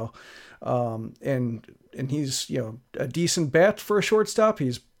years ago. And he's, a decent bat for a shortstop.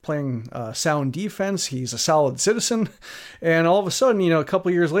 He's playing sound defense. He's a solid citizen. And all of a sudden, a couple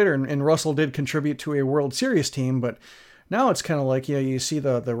of years later, and Russell did contribute to a World Series team, but now it's kind of like, you see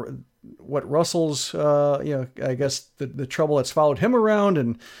what Russell's, I guess the trouble that's followed him around.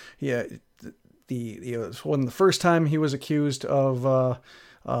 And when the first time he was accused of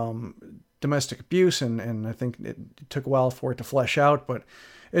domestic abuse, and I think it took a while for it to flesh out, but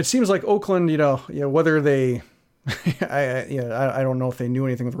it seems like Oakland, whether they, I don't know if they knew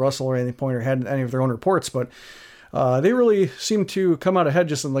anything with Russell at any point or had any of their own reports, but they really seem to come out ahead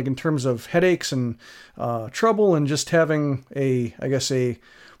just in terms of headaches and trouble, and just having a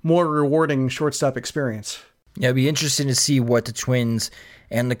more rewarding shortstop experience. Yeah, it'd be interesting to see what the Twins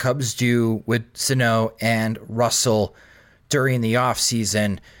and the Cubs do with Sano and Russell during the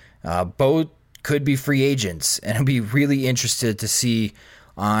offseason. Both could be free agents, and I'd be really interested to see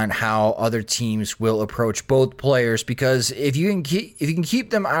on how other teams will approach both players, because if you can keep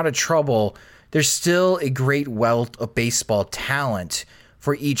them out of trouble, there's still a great wealth of baseball talent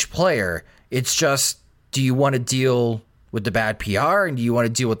for each player. It's just, do you want to deal with the bad PR, and do you want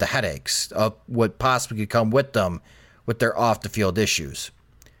to deal with the headaches of what possibly could come with them with their off-the-field issues?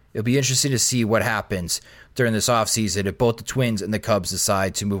 It'll be interesting to see what happens during this offseason if both the Twins and the Cubs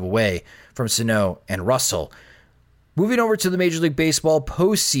decide to move away from Sano and Russell. Moving over to the Major League Baseball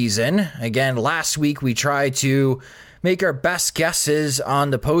postseason. Again, last week we tried to make our best guesses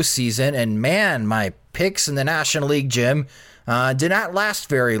on the postseason, and man, my picks in the National League, Jim, did not last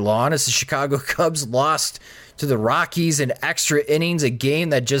very long as the Chicago Cubs lost to the Rockies in extra innings, a game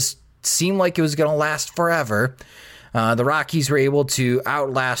that just seemed like it was going to last forever. The Rockies were able to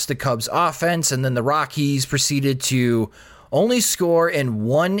outlast the Cubs offense, and then the Rockies proceeded to only score in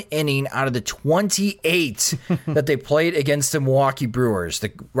one inning out of the 28 that they played against the Milwaukee Brewers.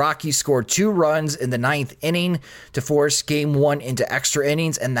 The Rockies scored 2 runs in the 9th inning to force Game 1 into extra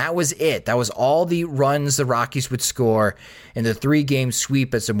innings, and that was it. That was all the runs the Rockies would score in the 3-game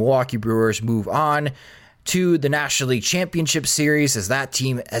sweep as the Milwaukee Brewers move on to the National League Championship Series, as that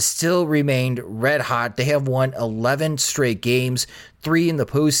team has still remained red hot. They have won 11 straight games, 3 in the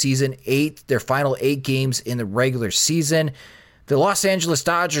postseason, their final 8 games in the regular season. The Los Angeles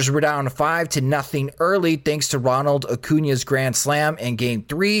Dodgers were down 5-0 early thanks to Ronald Acuna's grand slam in Game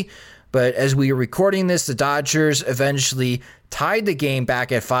 3. But as we are recording this, the Dodgers eventually tied the game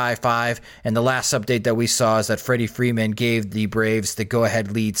back at 5-5, and the last update that we saw is that Freddie Freeman gave the Braves the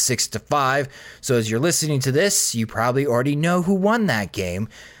go-ahead lead 6-5. So as you're listening to this, you probably already know who won that game.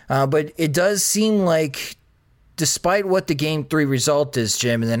 But it does seem like, despite what the Game 3 result is,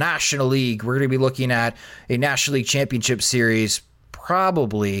 Jim, in the National League, we're going to be looking at a National League Championship Series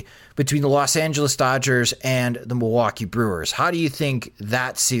probably between the Los Angeles Dodgers and the Milwaukee Brewers. How do you think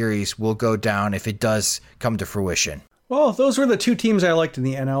that series will go down if it does come to fruition? Well, those were the two teams I liked in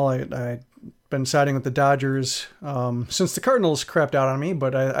the NL. I've been siding with the Dodgers since the Cardinals crapped out on me,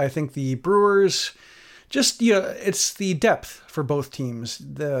 but I think the Brewers, just, it's the depth for both teams,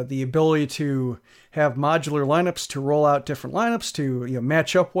 the ability to have modular lineups, to roll out different lineups, to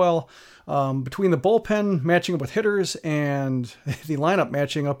match up well, between the bullpen matching up with hitters and the lineup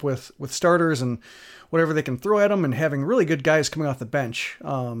matching up with starters and whatever they can throw at them, and having really good guys coming off the bench.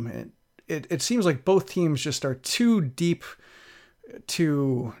 It seems like both teams just are too deep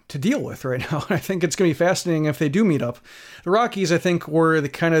to deal with right now. I think it's going to be fascinating if they do meet up. The Rockies, I think, were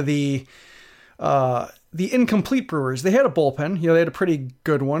the incomplete Brewers. They had a bullpen. They had a pretty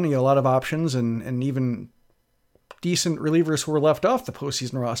good one. A lot of options and even decent relievers who were left off the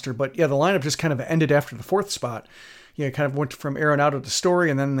postseason roster. But the lineup just kind of ended after the fourth spot. Kind of went from Arenado to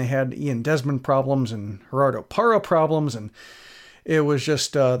Story, and then they had Ian Desmond problems and Gerardo Parra problems, and it was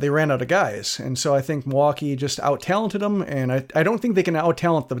just they ran out of guys. And so I think Milwaukee just out-talented them, and I don't think they can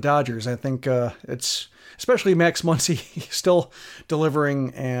out-talent the Dodgers. I think it's, especially Max Muncy, still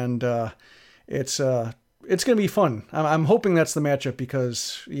delivering, and it's going to be fun. I'm hoping that's the matchup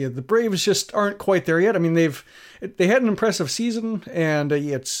because the Braves just aren't quite there yet. I mean, they had an impressive season, and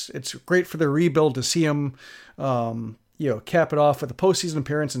it's great for their rebuild to see them cap it off with a postseason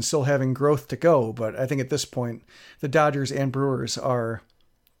appearance and still having growth to go. But I think at this point, the Dodgers and Brewers are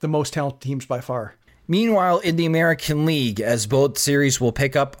the most talented teams by far. Meanwhile, in the American League, as both series will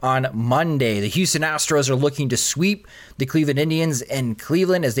pick up on Monday, the Houston Astros are looking to sweep the Cleveland Indians in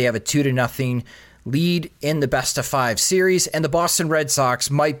Cleveland as they have a 2-0 lead in the best-of-5 series, and the Boston Red Sox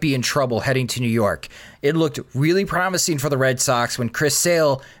might be in trouble heading to New York. It looked really promising for the Red Sox when Chris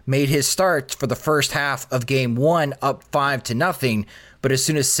Sale made his start for the first half of Game 1 up 5-0, but as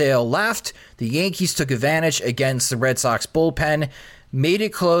soon as Sale left, the Yankees took advantage against the Red Sox bullpen, made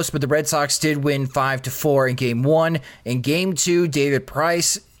it close, but the Red Sox did win 5-4 in Game 1. In Game 2, David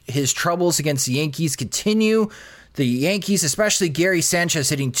Price, his troubles against the Yankees continue. The Yankees, especially Gary Sanchez,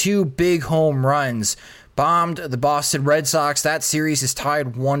 hitting 2 big home runs, bombed the Boston Red Sox. That series is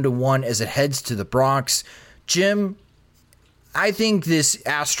tied 1-1 as it heads to the Bronx. Jim, I think this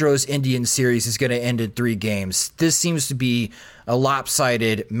Astros-Indians series is going to end in 3 games. This seems to be a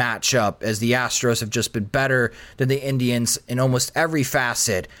lopsided matchup as the Astros have just been better than the Indians in almost every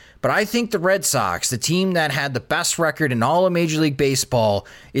facet. But I think the Red Sox, the team that had the best record in all of Major League Baseball,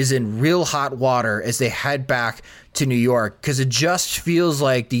 is in real hot water as they head back to New York, because it just feels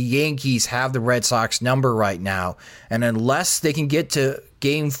like the Yankees have the Red Sox number right now. And unless they can get to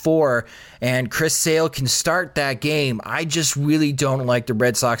Game 4 and Chris Sale can start that game, I just really don't like the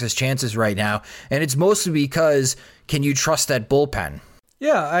Red Sox's chances right now. And it's mostly because, can you trust that bullpen?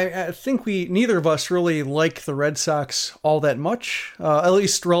 Yeah, I think neither of us really like the Red Sox all that much, at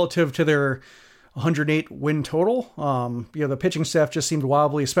least relative to their 108 win total. The pitching staff just seemed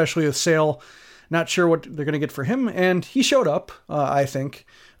wobbly, especially with Sale. Not sure what they're going to get for him, and he showed up, I think.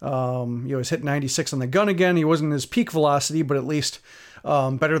 He was hitting 96 on the gun again. He wasn't his peak velocity, but at least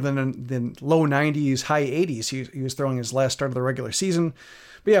better than low 90s, high 80s. He was throwing his last start of the regular season.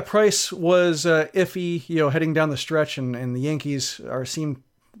 But yeah, Price was iffy, heading down the stretch, and the Yankees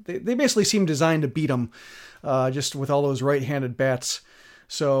they basically seem designed to beat them, just with all those right-handed bats.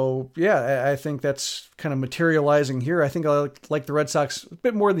 So yeah, I think that's kind of materializing here. I think I like the Red Sox a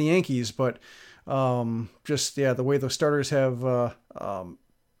bit more than the Yankees, but the way those starters have,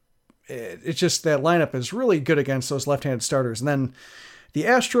 it's just that lineup is really good against those left-handed starters. And then the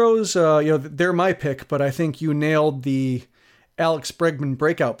Astros, they're my pick, but I think you nailed the Alex Bregman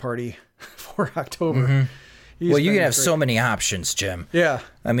breakout party for October. Mm-hmm. Well, you can have so many options, Jim. Yeah.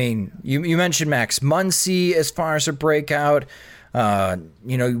 I mean, you mentioned Max Muncy as far as a breakout.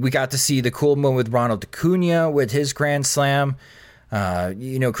 We got to see the cool moment with Ronald Acuna with his grand slam.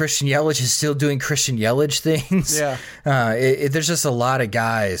 Christian Yelich is still doing Christian Yelich things. Yeah. There's just a lot of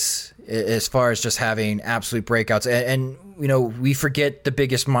guys as far as just having absolute breakouts. And we forget the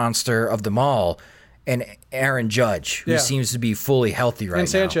biggest monster of them all, and Aaron Judge, who seems to be fully healthy right now. And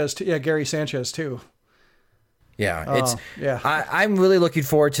Sanchez, Gary Sanchez, too. Yeah, I'm really looking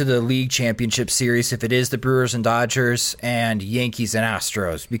forward to the league championship series if it is the Brewers and Dodgers and Yankees and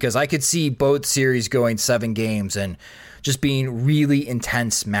Astros, because I could see both series going 7 games and just being really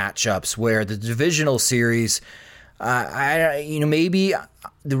intense matchups, where the divisional series, maybe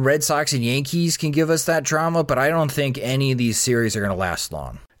the Red Sox and Yankees can give us that drama, but I don't think any of these series are going to last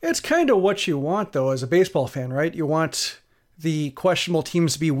long. It's kind of what you want, though, as a baseball fan, right? You want the questionable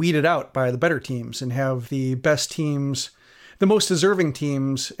teams to be weeded out by the better teams and have the best teams, the most deserving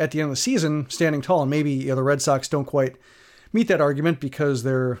teams at the end of the season standing tall. And maybe the Red Sox don't quite meet that argument because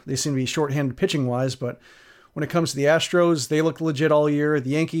they seem to be shorthanded pitching wise, but when it comes to the Astros, they look legit all year.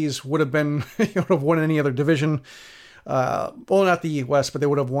 The Yankees would have been, would have won any other division. Well, not the West, but they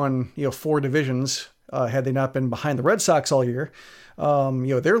would have won, 4 divisions had they not been behind the Red Sox all year.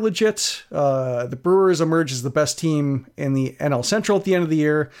 They're legit. The Brewers emerged as the best team in the NL Central at the end of the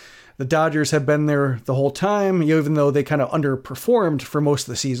year. The Dodgers have been there the whole time, even though they kind of underperformed for most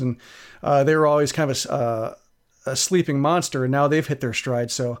of the season. They were always kind of a sleeping monster, and now they've hit their stride.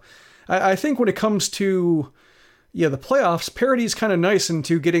 So I think when it comes to the playoffs, parity is kind of nice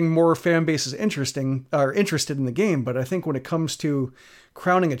into getting more fan bases interested in the game. But I think when it comes to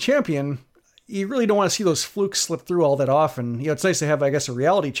crowning a champion, you really don't want to see those flukes slip through all that often. It's nice to have, I guess, a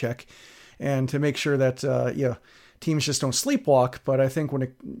reality check and to make sure that teams just don't sleepwalk. But I think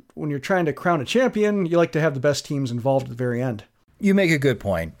when you're trying to crown a champion, you like to have the best teams involved at the very end. You make a good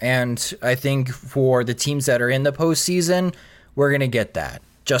point. And I think for the teams that are in the postseason, we're going to get that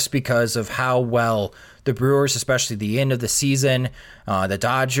just because of how well the Brewers, especially the end of the season, the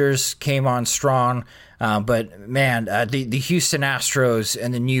Dodgers came on strong. But man, the Houston Astros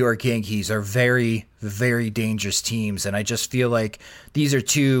and the New York Yankees are very, very dangerous teams. And I just feel like these are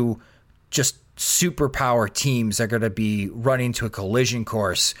two just superpower teams that are going to be running to a collision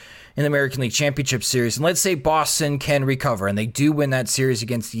course in the American League Championship Series. And let's say Boston can recover and they do win that series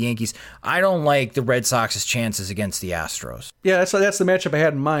against the Yankees. I don't like the Red Sox's chances against the Astros. Yeah, that's the matchup I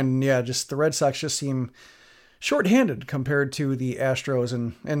had in mind. Yeah, just the Red Sox just seem shorthanded compared to the Astros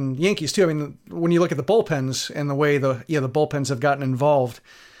and Yankees too. I mean, when you look at the bullpens and the way the bullpens have gotten involved,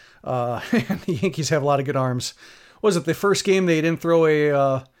 the Yankees have a lot of good arms. Was it the first game they didn't throw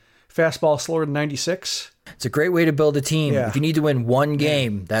a fastball slower than 96? It's a great way to build a team. Yeah. If you need to win one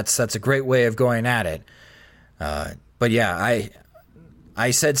game, that's a great way of going at it. But yeah,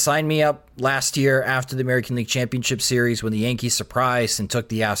 I said sign me up last year after the American League Championship Series when the Yankees surprised and took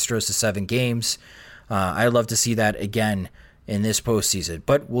the Astros to 7 games. I'd love to see that again in this postseason.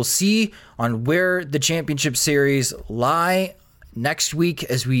 But we'll see on where the championship series lie next week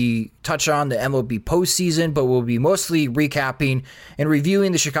as we touch on the MLB postseason, but we'll be mostly recapping and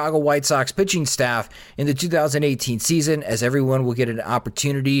reviewing the Chicago White Sox pitching staff in the 2018 season, as everyone will get an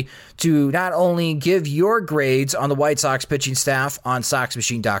opportunity to not only give your grades on the White Sox pitching staff on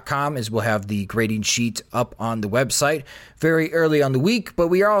SoxMachine.com, as we'll have the grading sheet up on the website very early on the week, but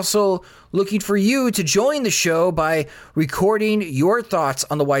we are also looking for you to join the show by recording your thoughts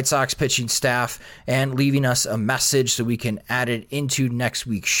on the White Sox pitching staff and leaving us a message so we can add it into next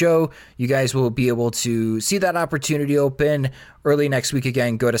week's show. You guys will be able to see that opportunity open early next week.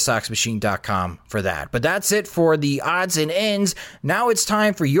 Again, go to SoxMachine.com for that. But that's it for the odds and ends. Now it's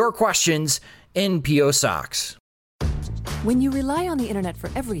time for your questions in PO Sox. When you rely on the internet for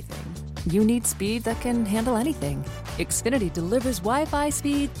everything, you need speed that can handle anything. Xfinity delivers Wi-Fi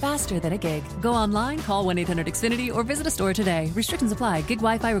speed faster than a gig. Go online, call 1-800-XFINITY, or visit a store today. Restrictions apply. Gig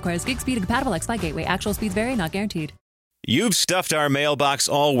Wi-Fi requires gig speed and compatible X-Fi gateway. Actual speeds vary, not guaranteed. You've stuffed our mailbox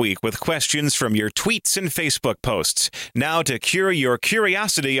all week with questions from your tweets and Facebook posts. Now to cure your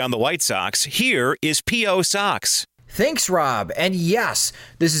curiosity on the White Sox, here is P.O. Sox. Thanks, Rob. And yes,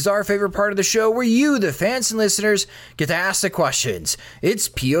 this is our favorite part of the show where you, the fans and listeners, get to ask the questions. It's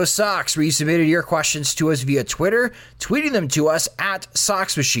P.O. Sox, where you submitted your questions to us via Twitter, tweeting them to us at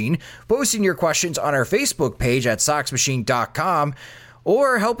SoxMachine, posting your questions on our Facebook page at SoxMachine.com,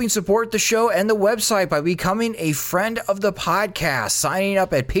 or helping support the show and the website by becoming a friend of the podcast, signing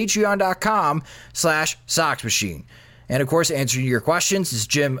up at patreon.com/SoxMachine. And of course, answering your questions is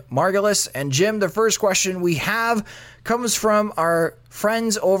Jim Margulis. And Jim, the first question we have comes from our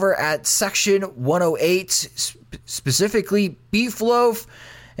friends over at Section 108, specifically Beef Loaf.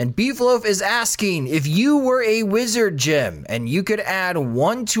 And Beef Loaf is asking, if you were a wizard, Jim, and you could add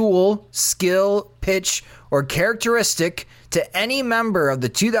one tool, skill, pitch, or characteristic to any member of the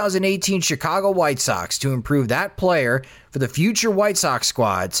 2018 Chicago White Sox to improve that player for the future White Sox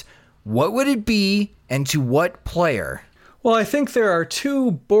squads, what would it be and to what player? Well, I think there are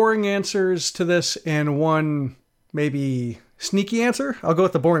 2 boring answers to this and one maybe sneaky answer. I'll go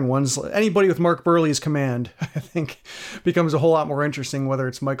with the boring ones. Anybody with Mark Burley's command, I think, becomes a whole lot more interesting, whether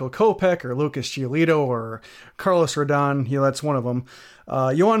it's Michael Kopech or Lucas Giolito or Carlos Rodon. That's one of them.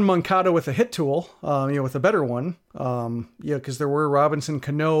 Yohan Moncada with a hit tool, with a better one. Because there were Robinson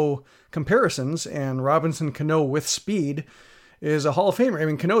Cano comparisons, and Robinson Cano with speed is a Hall of Famer. I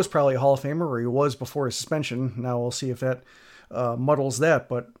mean, Cano is probably a Hall of Famer, or he was before his suspension. Now we'll see if that muddles that.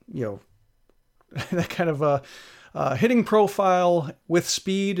 But, that kind of hitting profile with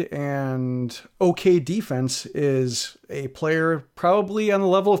speed and okay defense is a player probably on the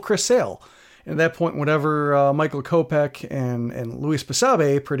level of Chris Sale. And at that point, whatever Michael Kopech and Luis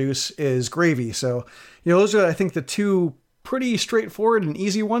Basabe produce is gravy. So, those are, I think, the two pretty straightforward and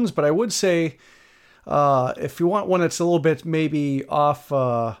easy ones. But I would say, if you want one that's a little bit maybe off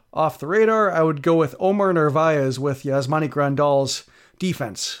the radar, I would go with Omar Narvaez with Yasmani Grandal's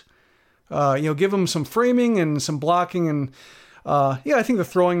defense. Give him some framing and some blocking, and I think the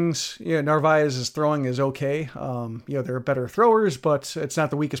throwings, Narvaez's throwing is okay. There are better throwers, but it's not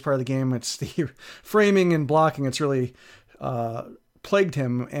the weakest part of the game. It's the framing and blocking. It's really plagued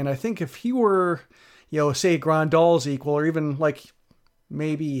him. And I think if he were, say Grandal's equal, or even like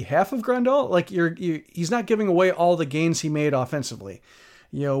maybe half of Grandal, like he's not giving away all the gains he made offensively.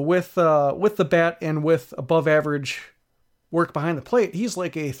 With the bat and with above average work behind the plate, he's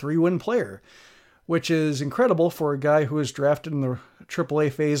like a 3-win player, which is incredible for a guy who was drafted in the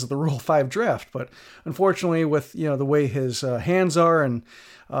AAA phase of the Rule 5 draft. But unfortunately, with the way his hands are and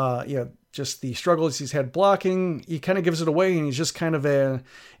just the struggles he's had blocking, he kind of gives it away, and he's just kind of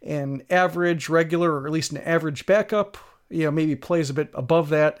an average regular, or at least an average backup. Maybe plays a bit above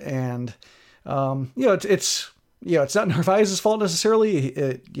that, and it's not Narvaez's fault necessarily.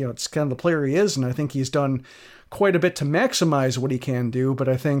 It's kind of the player he is, and I think he's done quite a bit to maximize what he can do. But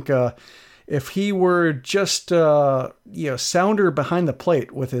I think if he were just sounder behind the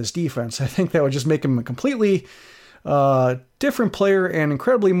plate with his defense, I think that would just make him a completely different player and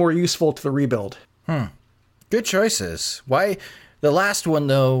incredibly more useful to the rebuild. Good choices. Why the last one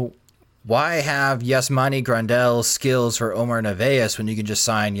though? Why have Yasmani Grandal's skills for Omar Narvaez when you can just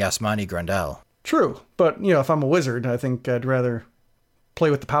sign Yasmani Grandal? True, but if I'm a Wizard, I think I'd rather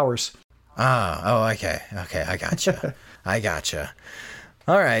play with the powers. Okay, I gotcha.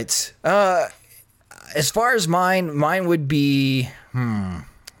 All right. As far as mine would be,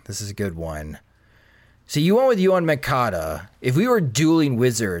 this is a good one. So you went with Yoan Moncada. If we were dueling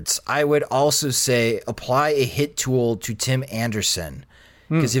Wizards, I would also say apply a hit tool to Tim Anderson.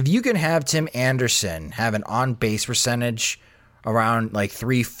 Because if you can have Tim Anderson have an on-base percentage around like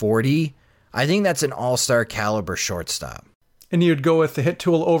 340, I think that's an all-star caliber shortstop. And you'd go with the hit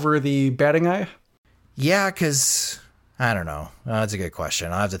tool over the batting eye? Yeah, because, I don't know. That's a good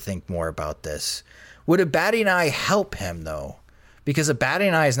question. I'll have to think more about this. Would a batting eye help him, though? Because a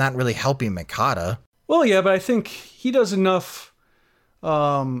batting eye is not really helping Moncada. Well, yeah, but I think he does enough,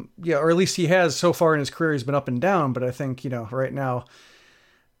 or at least he has so far in his career. He's been up and down, but I think, right now,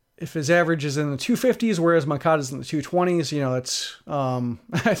 if his average is in the 250s, whereas Moncada's in the 220s, it's,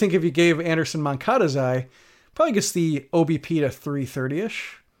 I think if you gave Anderson Moncada's eye, probably gets the OBP to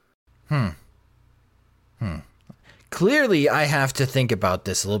 330-ish. Clearly, I have to think about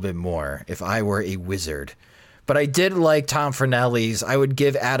this a little bit more if I were a Wizard. But I did like Tom Fernelli's. I would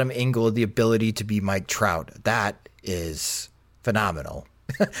give Adam Engel the ability to be Mike Trout. That is phenomenal.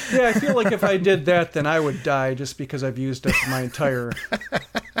 Yeah, I feel like if I did that, then I would die just because I've used up my entire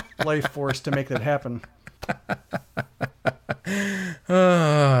life force to make that happen.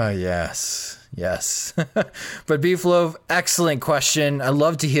 Yes. But Beefloaf, excellent question. I'd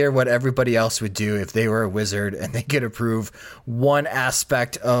love to hear what everybody else would do if they were a Wizard and they could improve one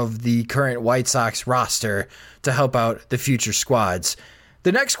aspect of the current White Sox roster to help out the future squads.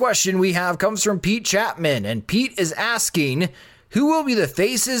 The next question we have comes from Pete Chapman, and Pete is asking, who will be the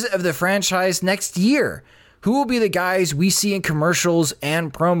faces of the franchise next year? Who will be the guys we see in commercials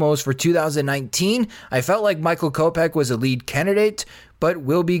and promos for 2019? I felt like Michael Kopech was a lead candidate, but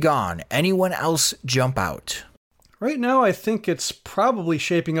will be gone. Anyone else jump out? Right now, I think it's probably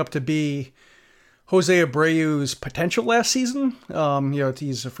shaping up to be Jose Abreu's potential last season.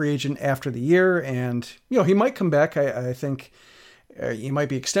 He's a free agent after the year, and, he might come back. I think he might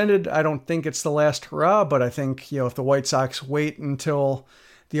be extended. I don't think it's the last hurrah, but I think, if the White Sox wait until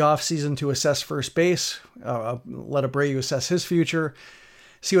the offseason to assess first base, let Abreu assess his future,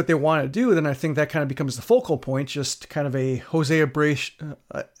 see what they want to do, then I think that kind of becomes the focal point, just kind of a Jose Abreu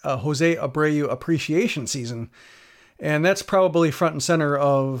appreciation season. And that's probably front and center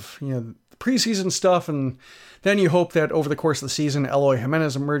of, the preseason stuff. And then you hope that over the course of the season, Eloy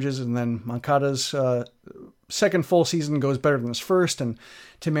Jimenez emerges, and then Moncada's second full season goes better than his first. And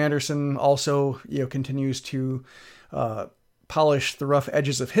Tim Anderson also, continues to polish the rough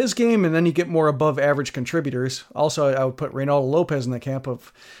edges of his game, and then you get more above average contributors. Also, I would put Reynaldo Lopez in the camp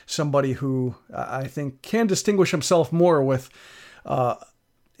of somebody who I think can distinguish himself more with a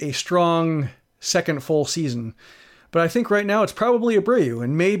strong second full season. But I think right now it's probably Abreu,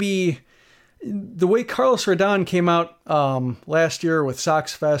 and maybe the way Carlos Rodon came out last year with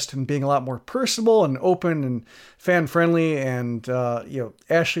Sox Fest and being a lot more personable and open and fan friendly, and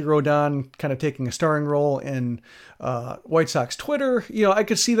Ashley Rodon kind of taking a starring role in White Sox Twitter, I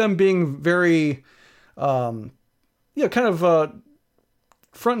could see them being very, kind of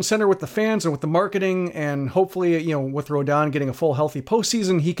front and center with the fans and with the marketing, and hopefully, with Rodon getting a full healthy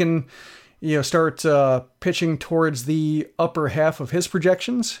postseason, he can start pitching towards the upper half of his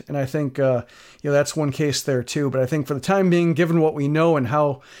projections. And I think, that's one case there too. But I think for the time being, given what we know and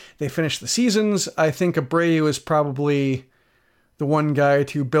how they finish the seasons, I think Abreu is probably the one guy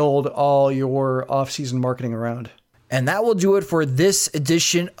to build all your off-season marketing around. And that will do it for this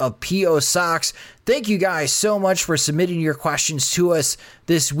edition of PO Sox. Thank you guys so much for submitting your questions to us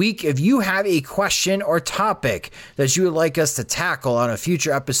this week. If you have a question or topic that you would like us to tackle on a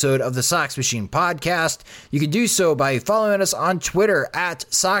future episode of the Sox Machine podcast, you can do so by following us on Twitter at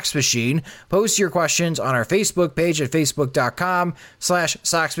Sox Machine. Post your questions on our Facebook page at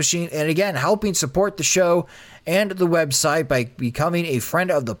facebook.com/Sox Machine. And again, helping support the show and the website by becoming a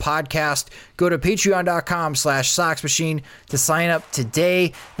friend of the podcast. Go to patreon.com/Sox Machine to sign up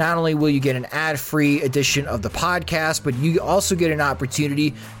today. Not only will you get an ad-free edition of the podcast, but you also get an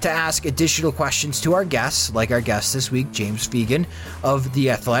opportunity to ask additional questions to our guests, like our guest this week, James Fegan of The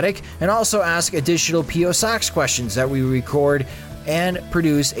Athletic, and also ask additional PO Sox questions that we record and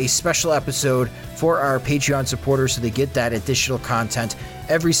produce a special episode for our Patreon supporters so they get that additional content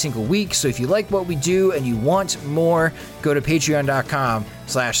every single week. So if you like what we do and you want more, go to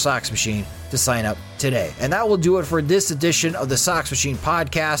patreon.com/Sox Machine to sign up today. And that will do it for this edition of the Sox Machine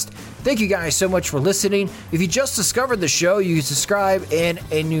podcast. Thank you guys so much for listening. If you just discovered the show, you can subscribe in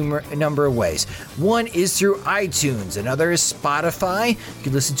a number of ways. One is through iTunes. Another is Spotify. You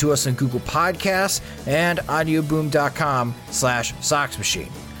can listen to us on Google Podcasts and audioboom.com/Sox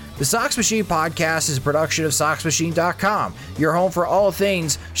Machine. The Sox Machine podcast is a production of SoxMachine.com, your home for all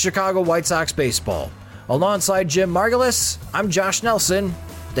things Chicago White Sox baseball. Alongside Jim Margulis, I'm Josh Nelson.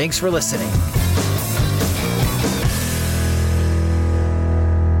 Thanks for listening.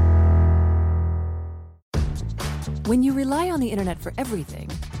 When you rely on the internet for everything,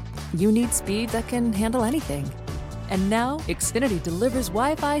 you need speed that can handle anything. And now, Xfinity delivers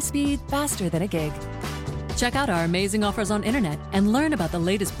Wi-Fi speed faster than a gig. Check out our amazing offers on internet and learn about the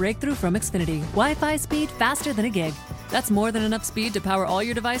latest breakthrough from Xfinity. Wi-Fi speed faster than a gig. That's more than enough speed to power all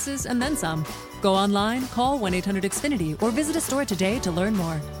your devices and then some. Go online, call 1-800-XFINITY, or visit a store today to learn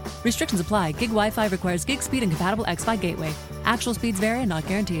more. Restrictions apply. Gig Wi-Fi requires gig speed and compatible X-Fi gateway. Actual speeds vary and not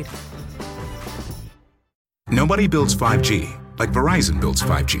guaranteed. Nobody builds 5G like Verizon builds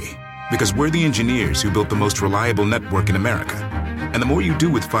 5G, because we're the engineers who built the most reliable network in America. And the more you do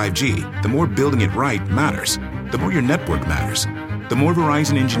with 5G, the more building it right matters. The more your network matters. The more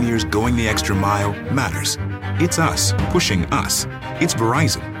Verizon engineers going the extra mile matters. It's us pushing us. It's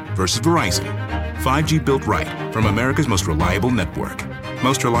Verizon versus Verizon. 5G built right from America's most reliable network.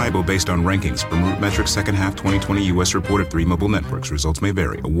 Most reliable based on rankings from RootMetrics second half 2020 U.S. report of 3 mobile networks. Results may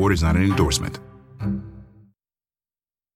vary. Award is not an endorsement.